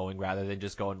ideas going rather than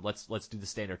just going let's do the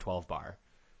standard 12 bar.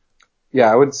 Yeah,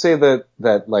 I would say that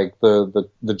like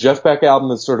the Jeff Beck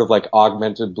album is sort of like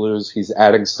augmented blues. He's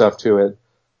adding stuff to it.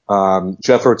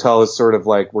 Jethro Tull is sort of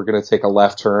like, we're going to take a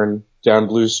left turn down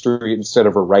Blues Street instead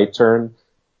of a right turn.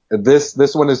 This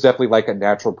one is definitely like a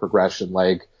natural progression.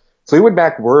 Like Fleetwood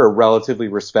Mac were a relatively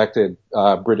respected,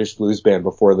 British blues band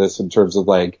before this in terms of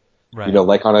like, Right. you know,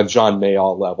 like on a John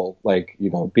Mayall level, like,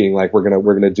 you know, being like, we're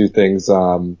going to do things,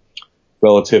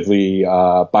 relatively,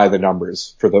 by the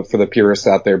numbers for the purists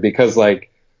out there, because like,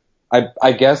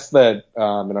 I guess that,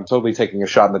 and I'm totally taking a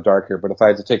shot in the dark here, but if I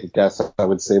had to take a guess, I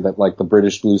would say that like the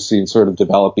British blues scene sort of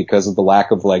developed because of the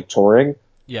lack of like touring.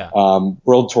 Yeah.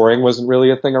 World touring wasn't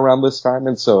really a thing around this time.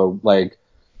 And so like,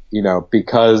 you know,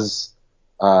 because,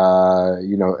 you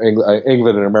know,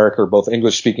 England and America are both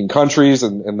English speaking countries,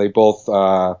 and they both,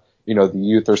 you know, the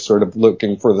youth are sort of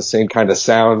looking for the same kind of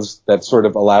sounds that sort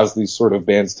of allows these sort of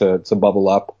bands to bubble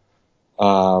up.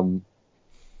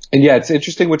 And yeah, it's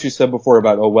interesting what you said before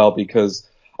about Oh Well, because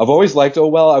I've always liked Oh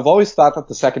Well. I've always thought that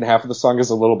the second half of the song is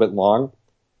a little bit long,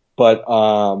 but,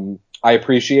 I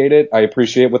appreciate it. I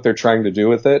appreciate what they're trying to do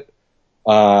with it.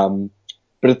 But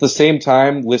at the same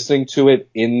time, listening to it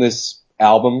in this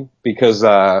album, because,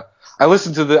 I have the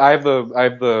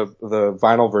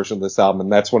vinyl version of this album,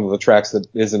 and that's one of the tracks that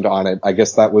isn't on it. I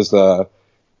guess that was, an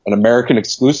American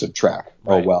exclusive track,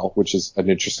 Right. Oh Well, which is an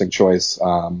interesting choice.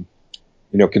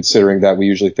 You know, considering that we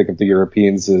usually think of the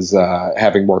Europeans as,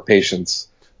 having more patience.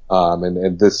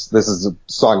 And this is a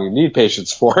song you need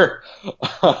patience for.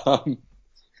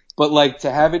 But like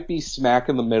to have it be smack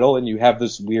in the middle, and you have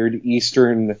this weird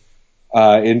Eastern,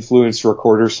 influenced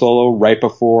recorder solo right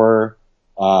before,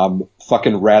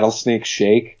 fucking Rattlesnake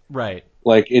Shake. Right.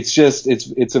 Like it's just,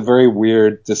 it's a very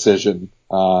weird decision.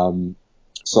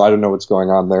 So I don't know what's going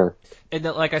on there. And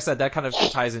then, like I said, that kind of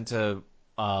ties into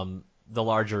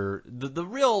the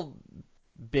real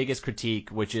biggest critique,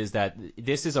 which is that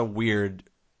this is a weird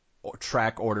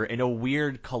track order and a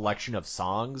weird collection of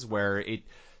songs where it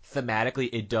thematically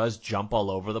it does jump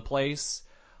all over the place.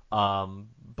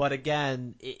 But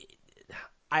again,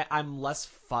 I'm less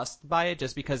fussed by it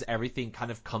just because everything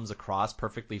kind of comes across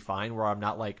perfectly fine. Where I'm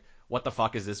not like, what the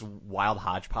fuck is this wild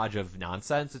hodgepodge of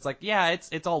nonsense? It's like, yeah,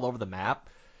 it's all over the map,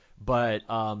 but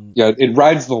Yeah, it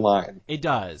rides the line. it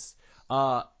does.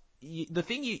 The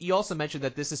thing you also mentioned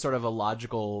that this is sort of a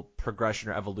logical progression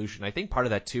or evolution. I think part of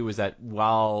that too is that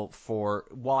while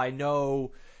I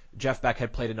know Jeff Beck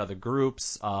had played in other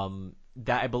groups,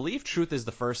 that I believe Truth is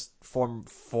the first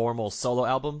formal solo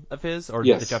album of his, or the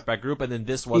Yes. Jeff Beck group, and then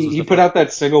this He put out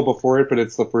that single before it, but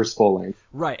it's the first full length.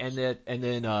 right, and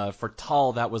then for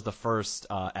Tull that was the first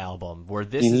album, where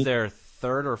this is their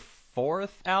third or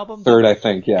fourth album. Third, I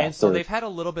think, yeah. And so third. they've had a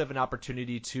little bit of an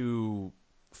opportunity to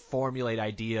formulate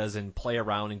ideas and play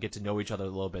around and get to know each other a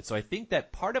little bit. So I think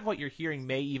that part of what you're hearing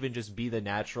may even just be the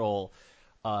natural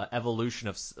evolution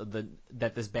of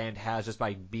that this band has just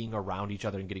by being around each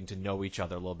other and getting to know each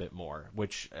other a little bit more,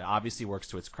 which obviously works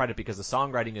to its credit because the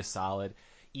songwriting is solid,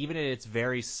 even in its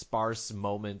very sparse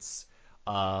moments.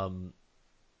 What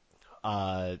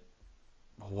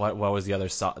was the other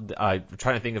song? I'm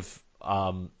trying to think of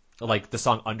like the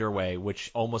song Underway,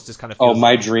 which almost just kind of feels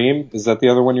My Dream? Is that the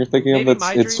other one you're thinking Maybe of?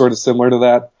 My It's Dream? sort of similar to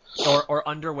that. or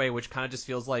Underway, which kind of just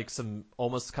feels like some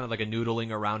almost kind of like a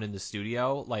noodling around in the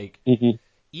studio. Like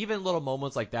even little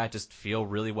moments like that just feel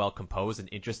really well composed and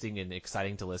interesting and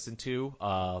exciting to listen to.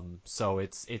 So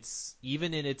it's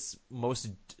even in its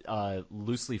most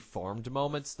loosely formed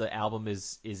moments, the album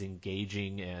is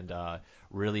engaging and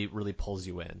really pulls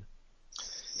you in.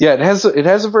 Yeah, it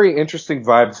has a very interesting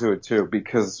vibe to it too,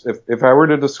 because if I were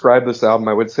to describe this album,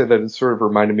 I would say that it sort of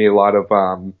reminded me a lot of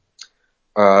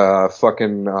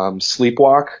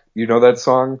Sleepwalk. You know that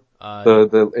song?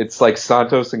 It's like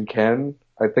Santos and Ken,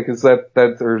 I think is that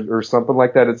or something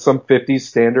like that. It's some 50s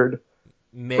standard.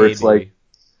 Maybe. Where it's like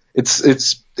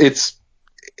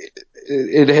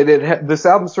this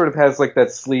album sort of has like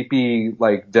that sleepy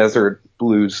like desert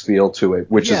blues feel to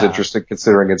it, which is interesting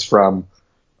considering it's from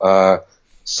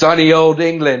sunny old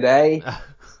England, eh?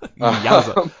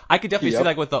 Yowza. I could definitely see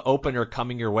like with the opener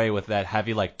coming your way with that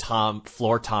heavy like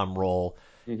floor tom roll,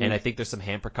 and I think there's some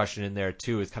hand percussion in there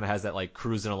too. It kind of has that like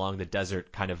cruising along the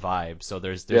desert kind of vibe. So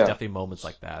there's definitely moments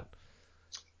like that.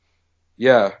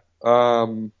 Yeah.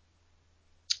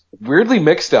 Weirdly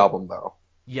mixed album though.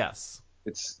 Yes.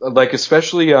 It's like,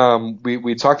 especially,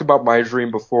 we talked about My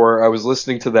Dream before. I was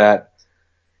listening to that.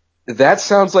 That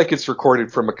sounds like it's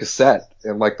recorded from a cassette,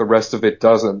 and like the rest of it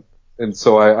doesn't. And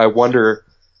so I wonder,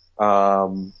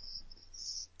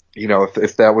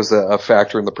 if that was a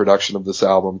factor in the production of this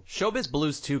album. Showbiz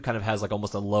Blues too kind of has like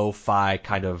almost a lo-fi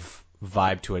kind of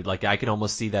vibe to it. Like I can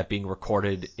almost see that being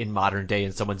recorded in modern day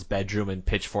in someone's bedroom and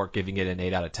Pitchfork giving it an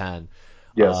 8 out of 10.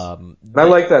 Yes. And I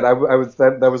like that.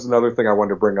 That was another thing I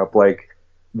wanted to bring up. Like,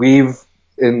 we've,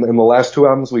 in the last two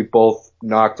albums, we've both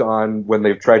knocked on when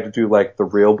they've tried to do like the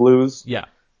real blues. Yeah.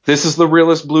 This is the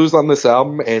realest blues on this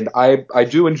album, and I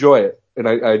do enjoy it. And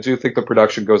I do think the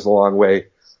production goes a long way.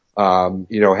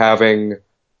 Having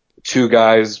two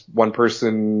guys, one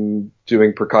person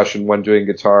doing percussion, one doing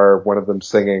guitar, one of them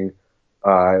singing,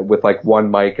 with like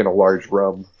one mic in a large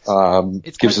room,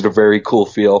 gives it a very cool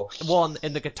feel. Well,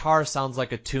 and the guitar sounds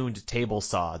like a tuned table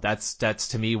saw. That's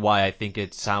to me why I think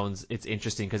it's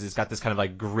interesting, because it's got this kind of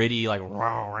like gritty, like,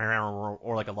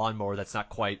 or like a lawnmower that's not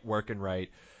quite working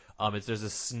right. There's a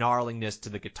snarlingness to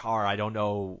the guitar. I don't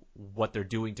know what they're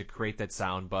doing to create that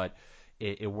sound, but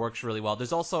it works really well.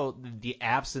 There's also the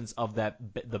absence of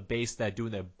the bass that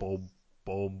doing that boom,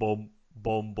 boom, boom,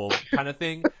 boom, boom kind of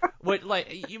thing. What,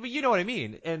 like, you know what I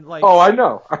mean? And like, oh, I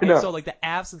know. And so like the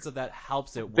absence of that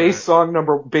helps it. Bass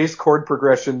chord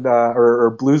progression,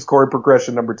 or blues chord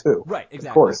progression number 2. Right, exactly.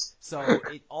 Of course. So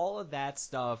all of that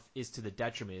stuff is to the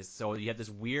detriment. So you have this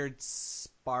weird,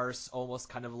 sparse, almost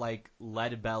kind of like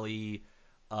lead belly,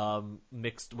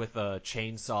 mixed with a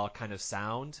chainsaw kind of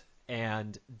sound.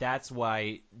 And that's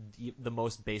why the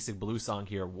most basic blues song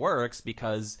here works,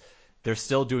 because they're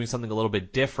still doing something a little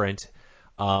bit different.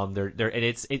 And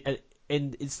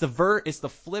it's the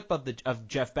flip of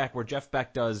Jeff Beck, where Jeff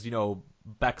Beck does,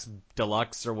 Beck's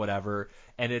Deluxe or whatever,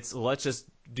 and it's, let's just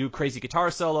do crazy guitar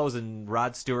solos, and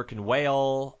Rod Stewart can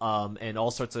wail, and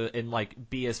all sorts of, and like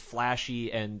be as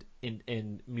flashy and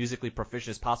musically proficient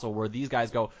as possible, where these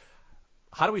guys go,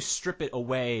 how do we strip it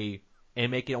away and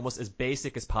make it almost as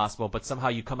basic as possible, but somehow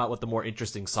you come out with a more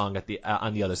interesting song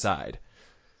on the other side.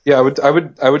 Yeah,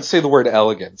 I would say the word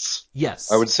elegance. Yes.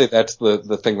 I would say that's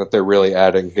the thing that they're really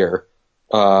adding here.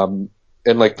 And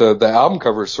like the album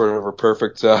cover is sort of a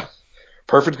perfect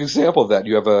example of that.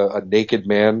 You have a naked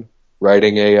man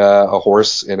riding a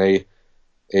horse in a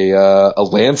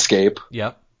landscape.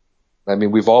 Yep. I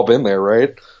mean, we've all been there,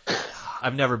 right?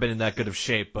 I've never been in that good of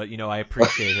shape, but I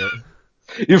appreciate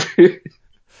it.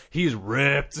 He's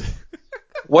ripped.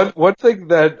 One thing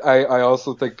that I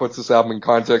also think puts this album in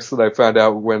context that I found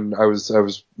out when I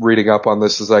was reading up on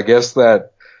this is, I guess,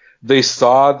 that they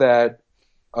saw that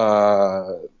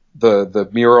the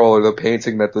mural or the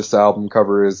painting that this album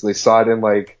cover is, they saw it in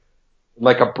like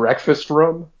a breakfast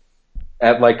room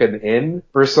at like an inn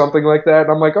or something like that.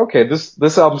 And I'm like, okay,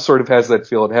 this album sort of has that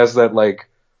feel. It has that like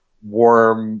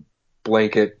warm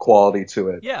blanket quality to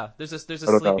it. Yeah, there's a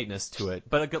sleepiness to it,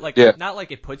 but like, not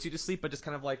like it puts you to sleep, but just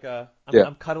kind of like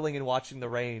I'm cuddling and watching the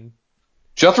rain.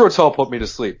 Jethro Tull put me to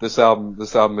sleep. This album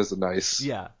is a nice,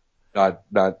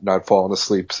 not falling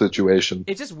asleep situation.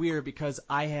 It's just weird because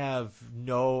I'm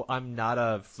not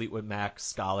a Fleetwood Mac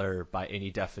scholar by any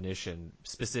definition.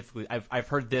 Specifically, I've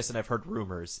heard this and I've heard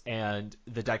rumors, and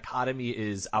the dichotomy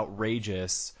is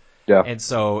outrageous. Yeah. And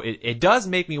so it does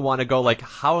make me want to go, like,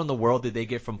 how in the world did they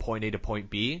get from point A to point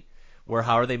B?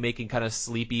 How are they making kind of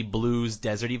sleepy blues,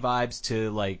 deserty vibes to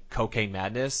like Cocaine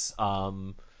Madness?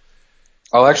 I'll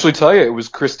actually tell you, it was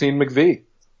Christine McVie.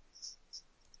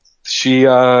 She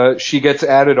gets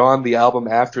added on the album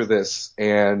after this,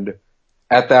 and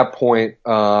at that point,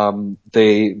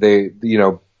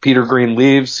 Peter Green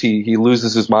leaves, he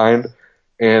loses his mind.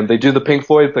 And they do the Pink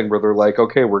Floyd thing where they're like,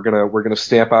 okay, we're gonna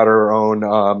stamp out our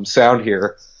own sound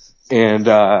here. And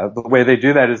the way they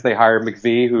do that is they hire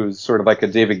McVie, who's sort of like a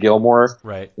David Gilmour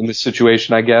in this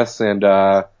situation, I guess. And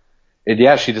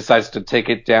she decides to take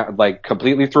it down, like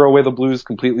completely throw away the blues,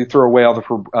 completely throw away all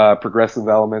the progressive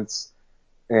elements,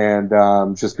 and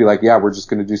just be like, yeah, we're just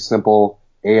gonna do simple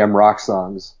AM rock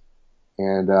songs.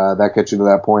 And that gets you to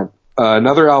that point.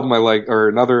 Another album I like, or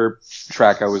another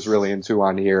track I was really into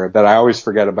on here that I always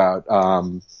forget about,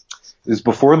 is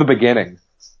Before the Beginning.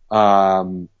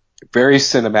 Very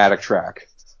cinematic track.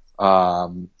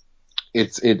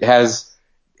 It has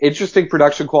interesting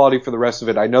production quality for the rest of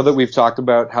it. I know that we've talked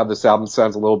about how this album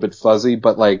sounds a little bit fuzzy,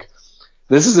 but like,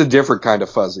 this is a different kind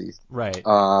of fuzzy. Right.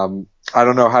 I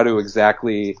don't know how to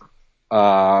exactly,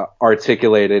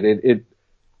 articulate it.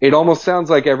 It almost sounds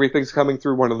like everything's coming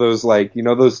through one of those, like,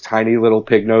 those tiny little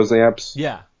pig nose amps.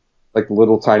 Yeah. Like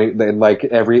little tiny, and like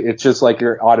it's just like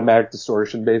your automatic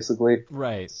distortion basically.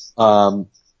 Right.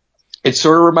 It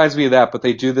sort of reminds me of that, but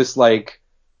they do this like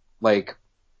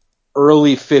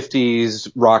early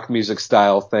 50s rock music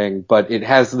style thing, but it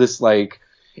has this like,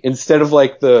 instead of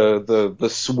like the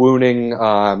swooning,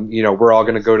 we're all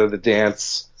going to go to the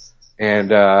dance and,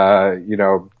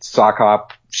 sock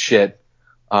hop shit.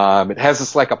 It has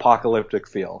this like apocalyptic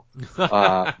feel,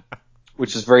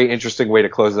 which is a very interesting way to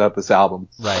close out this album.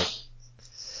 Right.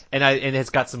 And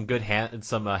it's got some good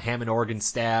Hammond organ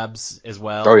stabs as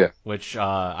well. Oh yeah. Which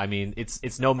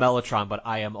it's no Mellotron, but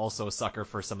I am also a sucker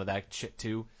for some of that shit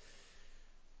too.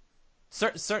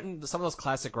 Some of those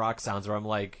classic rock sounds where I'm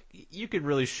like, you could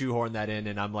really shoehorn that in,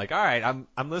 and I'm like, all right,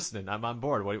 I'm listening, I'm on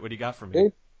board. What do you got for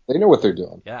me? They know what they're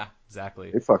doing. Yeah,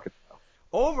 exactly. They fucking know.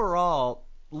 Overall,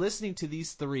 listening to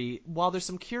these three, while there's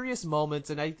some curious moments,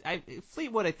 and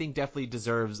Fleetwood I think definitely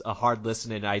deserves a hard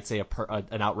listen, and I'd say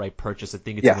an outright purchase. I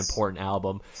think it's an important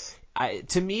album.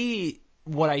 To me,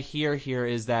 what I hear here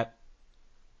is that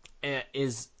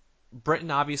is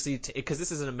Britain obviously, because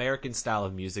this is an American style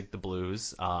of music, the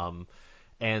blues,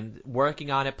 and working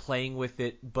on it, playing with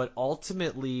it, but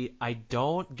ultimately I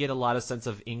don't get a lot of sense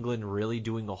of England really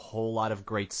doing a whole lot of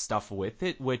great stuff with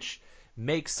it, which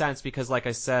makes sense because, like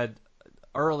I said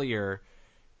earlier,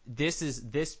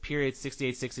 this period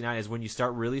 68, 69 is when you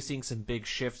start really seeing some big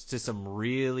shifts to some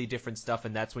really different stuff,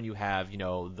 and that's when you have,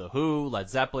 The Who,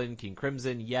 Led Zeppelin, King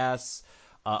Crimson, Yes,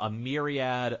 a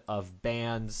myriad of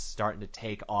bands starting to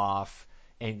take off.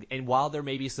 And while there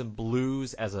may be some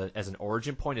blues as an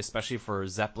origin point, especially for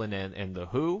Zeppelin and The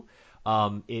Who,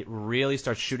 it really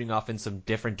starts shooting off in some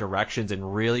different directions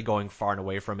and really going far and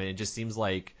away from it. It just seems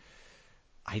like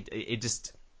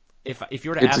if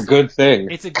you were to it's ask, a good thing.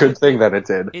 It's a good thing that it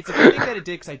did. It's a good thing that it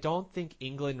did, because I don't think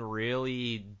England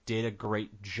really did a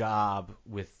great job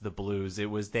with the blues.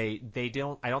 It was I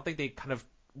don't think they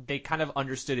kind of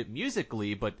understood it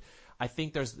musically, but I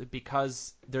think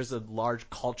because there's a large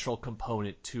cultural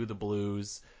component to the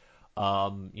blues.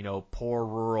 Poor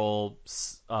rural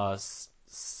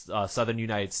southern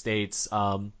United States,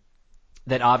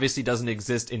 that obviously doesn't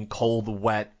exist in cold,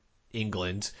 wet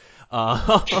England.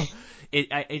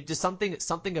 It just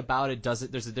something about it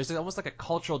doesn't. There's almost like a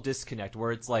cultural disconnect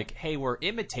where it's like, hey, we're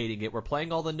imitating it, we're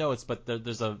playing all the notes, but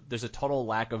there's a total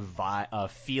lack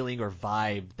of feeling or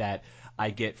vibe that I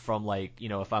get from, like,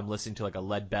 if I'm listening to like a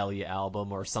Lead Belly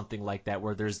album or something like that,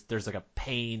 where there's like a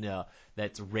pain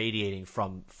that's radiating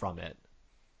from it.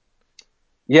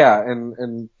 Yeah,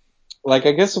 and like,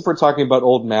 I guess if we're talking about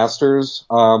old masters,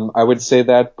 I would say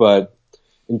that, but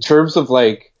in terms of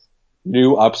like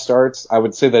new upstarts, I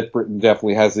would say that Britain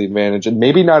definitely has the advantage, and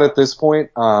maybe not at this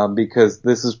point, because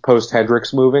this is post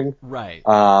Hendrix moving. Right.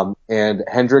 And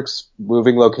Hendrix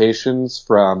moving locations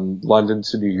from London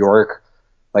to New York,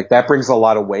 like, that brings a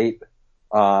lot of weight,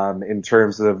 in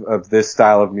terms of this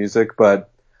style of music.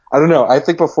 But I don't know. I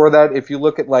think before that, if you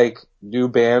look at like new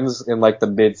bands in like the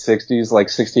mid 60s, like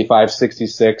 65,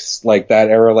 66, like that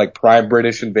era, like prime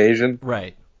British Invasion.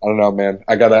 Right. I don't know, man.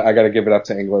 I gotta give it up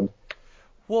to England.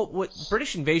 Well, what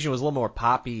British Invasion was a little more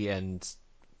poppy and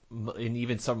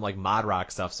even some like mod rock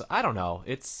stuff. So I don't know.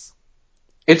 It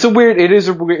is a weird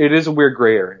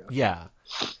gray area. Yeah.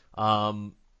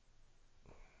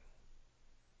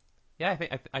 Yeah,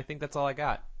 I think that's all I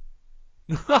got.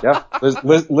 Yeah.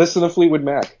 Listen to Fleetwood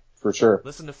Mac for sure.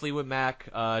 Listen to Fleetwood Mac.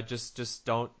 Just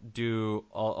don't do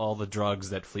all the drugs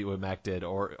that Fleetwood Mac did,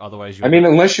 or otherwise you.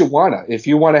 Unless you wanna, if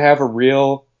you wanna have a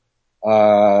real,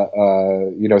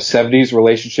 70s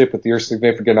relationship with your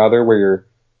significant other, where you're,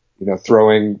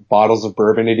 throwing bottles of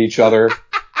bourbon at each other,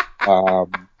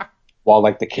 while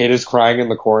like the kid is crying in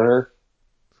the corner,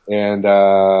 and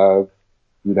I'm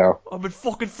in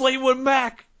fucking Fleetwood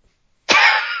Mac.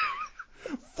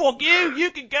 Fuck you!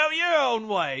 You can go your own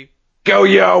way. Go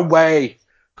your way.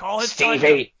 Call it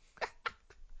Stevie.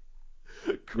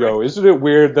 Yo, isn't it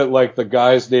weird that like the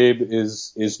guy's name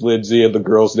is Lindsay and the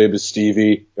girl's name is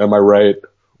Stevie? Am I right?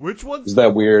 Is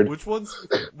that weird? Which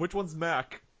one's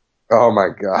Mac? Oh my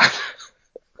god.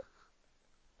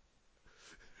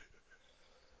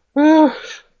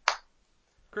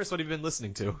 Chris, what have you been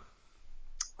listening to?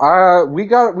 We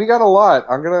got a lot.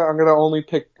 I'm gonna only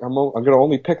pick a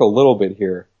little bit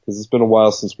here, because it's been a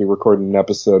while since we recorded an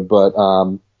episode. But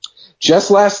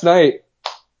just last night,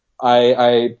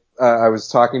 I was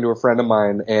talking to a friend of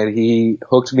mine, and he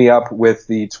hooked me up with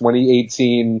the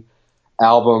 2018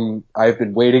 album I've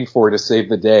been waiting for to save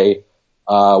the day.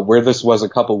 Where this was a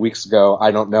couple weeks ago, I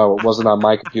don't know. It wasn't on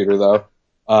my computer though.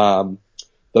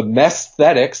 The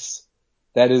Messthetics.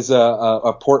 That is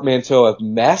a portmanteau of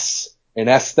mess and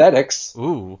aesthetics.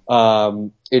 Ooh.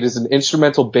 It is an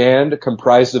instrumental band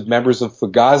comprised of members of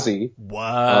Fugazi.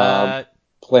 What?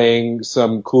 playing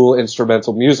some cool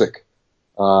instrumental music.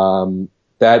 So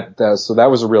that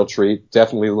was a real treat.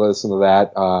 Definitely listen to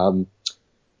that.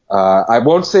 I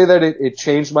won't say that it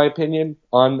changed my opinion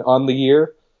on the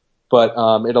year, but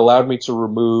it allowed me to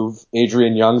remove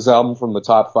Adrian Young's album from the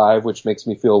top 5, which makes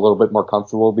me feel a little bit more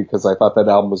comfortable because I thought that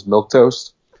album was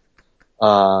milquetoast.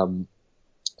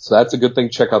 So that's a good thing.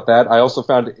 Check out that. I also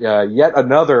found yet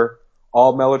another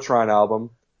all Mellotron album,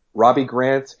 Robbie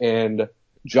Grant and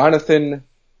Jonathan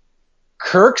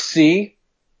Kirksey,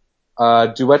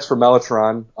 duets for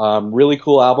Mellotron. Really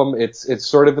cool album. It's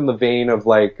sort of in the vein of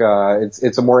like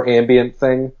it's a more ambient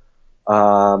thing.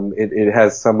 It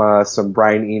has some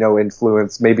Brian Eno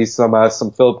influence, maybe some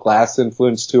Philip Glass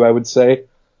influence too, I would say.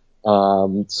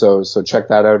 So check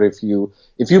that out if you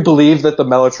believe that the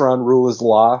Mellotron rule is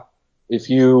law, if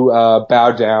you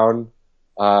bow down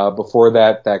before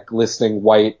that glistening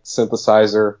white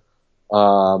synthesizer,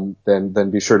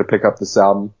 then be sure to pick up this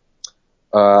album.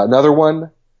 Another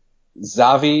one,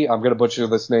 Xavi, I'm gonna butcher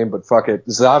this name, but fuck it.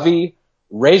 Xavi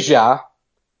Reja,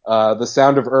 The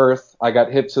Sound of Earth. I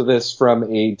got hip to this from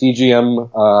a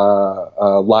DGM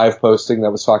live posting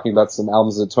that was talking about some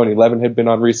albums that Tony Levin had been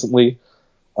on recently.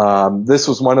 This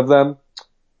was one of them.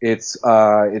 It's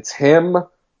him,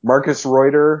 Marcus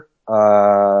Reuter,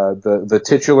 the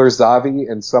titular Xavi,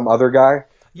 and some other guy.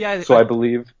 Yeah, so I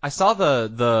believe I saw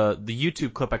the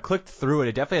YouTube clip. I clicked through it.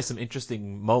 It definitely has some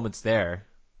interesting moments there.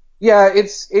 Yeah,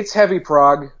 it's heavy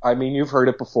prog. I mean, you've heard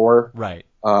it before. Right.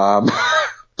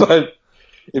 But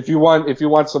if you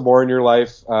want some more in your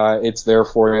life, it's there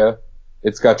for you.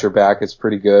 It's got your back. It's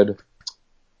pretty good.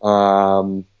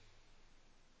 What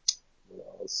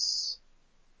else?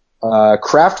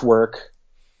 Kraftwerk.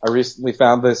 I recently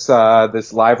found this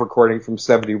live recording from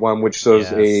 '71, which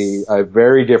shows a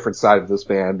very different side of this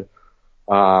band.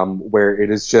 Where it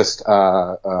is just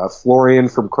Florian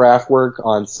from Kraftwerk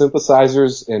on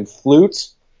synthesizers and flute,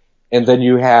 and then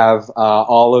you have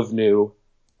Olive New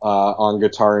on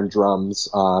guitar and drums,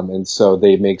 and so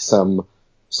they make some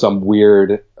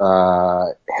weird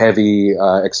heavy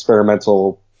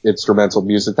experimental instrumental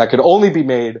music that could only be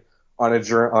made on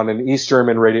an East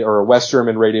German radio or a West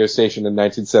German radio station in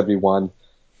 1971.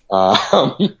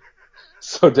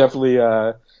 So definitely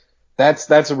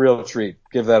that's a real treat.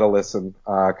 Give that a listen,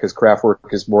 because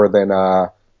Kraftwerk is more than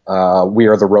We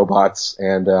Are the Robots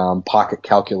and Pocket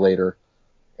Calculator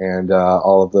and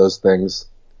all of those things.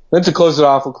 Then to close it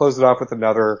off, we'll close it off with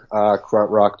another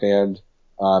krautrock band.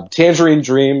 Tangerine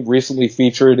Dream, recently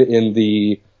featured in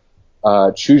the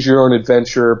Choose Your Own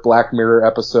Adventure Black Mirror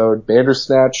episode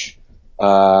Bandersnatch.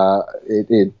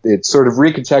 It sort of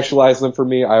recontextualized them for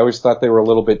me. I always thought they were a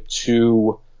little bit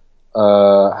too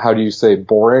how do you say,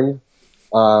 boring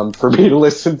for me to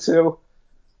listen to.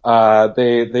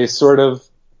 They sort of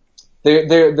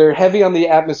they're heavy on the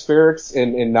atmospherics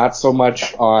and not so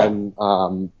much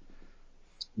on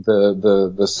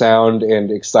the sound and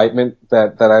excitement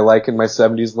that I like in my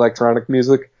 70s electronic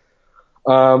music.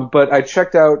 But I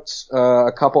checked out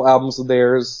a couple albums of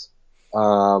theirs.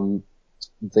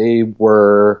 They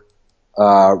were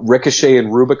Ricochet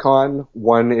and Rubicon.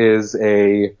 One is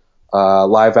a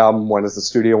live album, one is a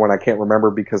studio one. I can't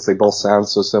remember because they both sound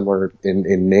so similar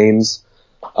in names.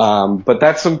 But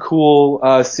that's some cool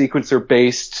sequencer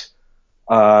based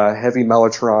heavy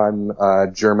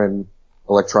Mellotron German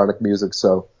electronic music.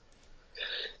 So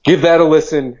give that a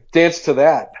listen. Dance to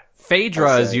that.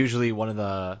 Phaedra is usually one of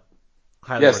the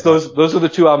highly Yes, those are the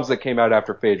two albums that came out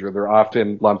after Phaedra. They're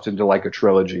often lumped into like a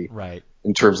trilogy. Right.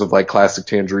 In terms of like classic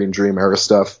Tangerine Dream era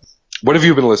stuff. What have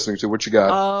you been listening to? What you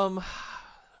got?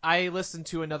 I listened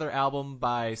to another album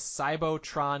by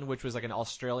Cybotron, which was like an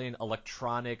Australian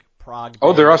electronic prog band.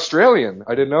 Oh, they're Australian.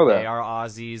 I didn't know that. They are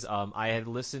Aussies. I had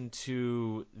listened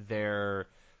to their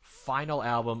final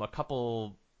album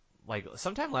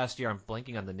sometime last year. I'm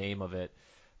blanking on the name of it.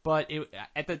 But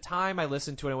at the time I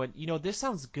listened to it, I went, this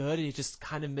sounds good. And it's just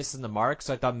kind of missing the mark.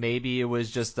 So I thought maybe it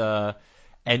was just the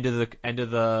end of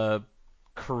the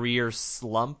career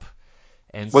slump.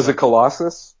 And was it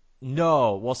Colossus?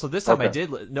 No. Well, so this time okay.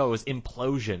 No, it was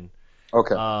Implosion.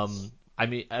 Okay. So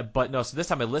this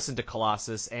time I listened to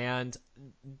Colossus, and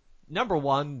number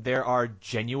one, there are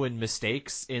genuine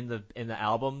mistakes in the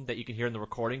album that you can hear in the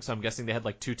recording. So I'm guessing they had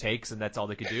like 2 takes, and that's all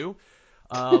they could do.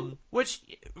 Which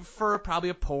for probably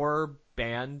a poor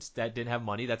band that didn't have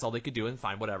money, that's all they could do, and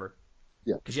fine, whatever.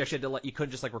 Yeah. Because you actually you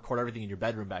couldn't just like record everything in your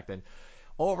bedroom back then.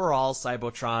 Overall,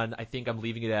 Cybotron, I think I'm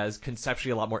leaving it as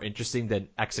conceptually a lot more interesting than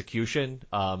execution.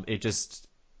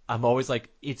 I'm always like,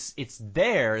 it's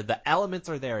there, the elements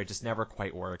are there, it just never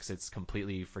quite works. It's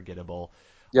completely forgettable.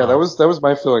 Yeah, that was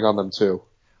my feeling on them too.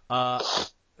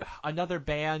 another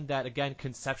band that again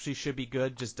conceptually should be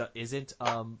good, just isn't.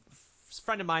 A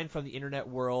friend of mine from the internet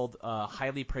world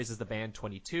highly praises the band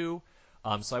 22.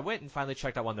 So I went and finally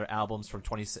checked out one of their albums from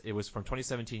 20. It was from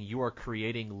 2017. You Are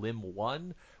Creating Limb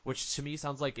One, which to me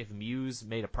sounds like if Muse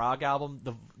made a prog album.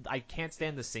 I can't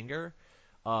stand the singer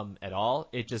at all.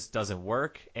 It just doesn't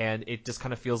work, and it just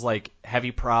kind of feels like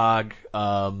heavy prog.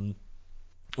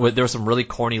 There were some really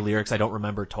corny lyrics I don't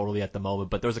remember totally at the moment,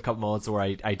 but there was a couple moments where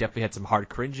I definitely had some hard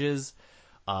cringes.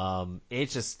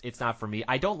 It's not for me.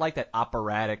 I don't like that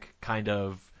operatic kind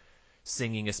of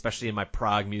singing, especially in my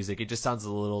prog music. It just sounds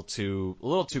a little too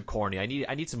corny.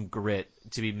 I need some grit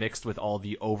to be mixed with all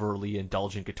the overly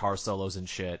indulgent guitar solos and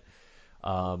shit.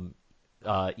 Ian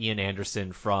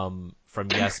Anderson from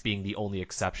Yes being the only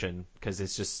exception because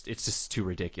it's just too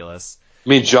ridiculous. I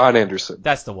mean, John Anderson.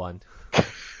 That's the one.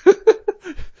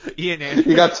 Ian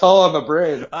Anderson. You got Tull on the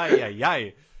brain.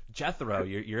 Ay. Jethro,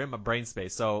 you're in my brain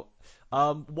space. So,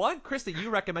 one, Chris, that you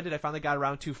recommended, I finally got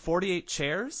around to 48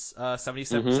 Chairs,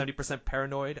 70%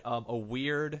 Paranoid, a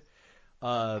weird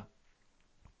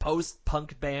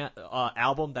post-punk band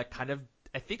album that kind of,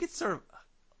 I think it's sort of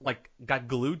like got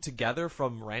glued together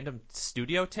from random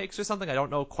studio takes or something. I don't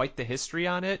know quite the history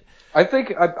on it. I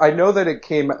think I know that it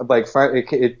came like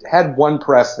it had one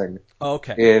pressing.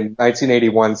 Okay. In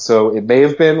 1981, so it may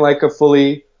have been like a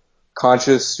fully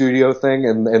conscious studio thing,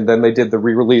 and then they did the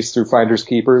re-release through Finders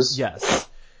Keepers. Yes,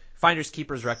 Finders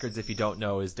Keepers Records, if you don't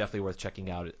know, is definitely worth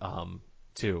checking out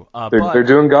too. They're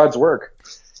doing God's work.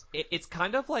 It's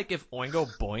kind of like if Oingo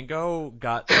Boingo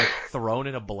got like thrown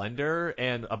in a blender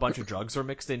and a bunch of drugs were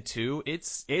mixed in too.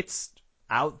 It's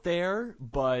out there,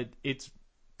 but it's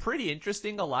pretty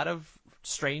interesting. A lot of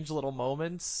strange little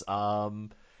moments.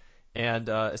 And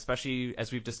especially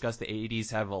as we've discussed, the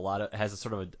 80s have has a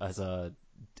sort of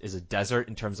is a desert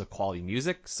in terms of quality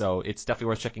music, so it's definitely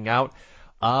worth checking out.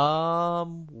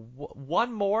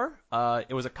 One more.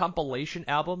 It was a compilation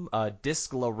album,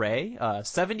 Disque L'Oreille,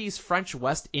 70s French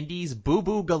West Indies Boo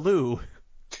Boo Galoo.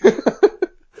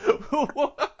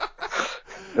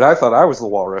 And I thought I was the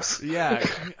walrus. Yeah.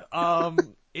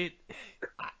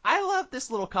 I love this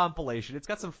little compilation. It's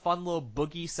got some fun little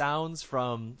boogie sounds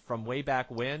from way back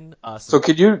when. So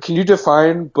can you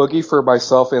define boogie for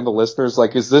myself and the listeners?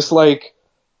 Like, is this like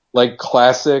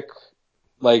classic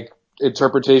like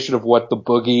interpretation of what the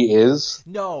boogie is?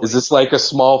 No. Is this like a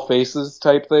Small Faces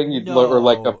type thing? No. Or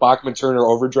like a Bachman Turner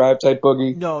Overdrive type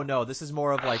boogie? No. This is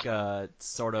more of like a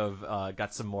sort of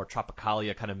got some more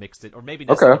Tropicalia kind of mixed in, or maybe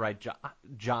that's not the right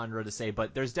genre to say,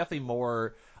 but there's definitely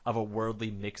more of a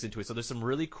worldly mix into it. So there's some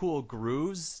really cool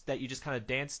grooves that you just kind of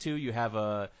dance to. You have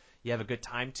a good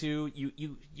time to.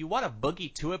 You want to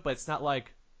boogie to it, but it's not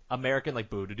like American like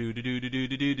boo do do do do do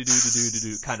do do do do do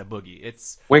do kind of boogie.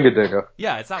 It's Wingadinga.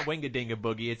 Yeah, it's not Wingadinga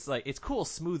boogie. It's like it's cool,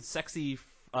 smooth, sexy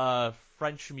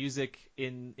French music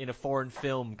in a foreign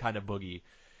film kind of boogie.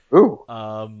 Ooh.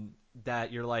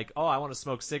 That you're like, oh, I want to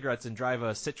smoke cigarettes and drive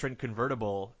a Citroen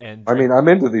convertible and I mean, I'm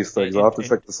into these things. I'll have to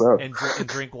check this out. And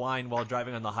drink wine while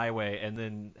driving on the highway, and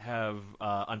then have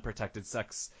unprotected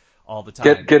sex all the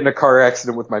time. Get in a car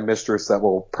accident with my mistress that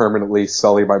will permanently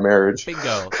sully my marriage.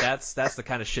 Bingo. That's the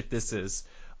kind of shit this is.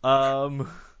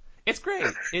 It's great.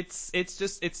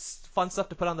 It's fun stuff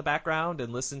to put on the background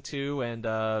and listen to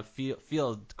and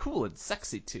feel cool and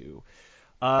sexy to.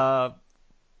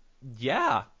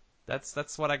 Yeah.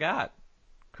 That's what I got.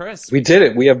 Chris. We did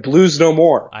it. We have blues no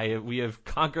more. We have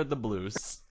conquered the blues.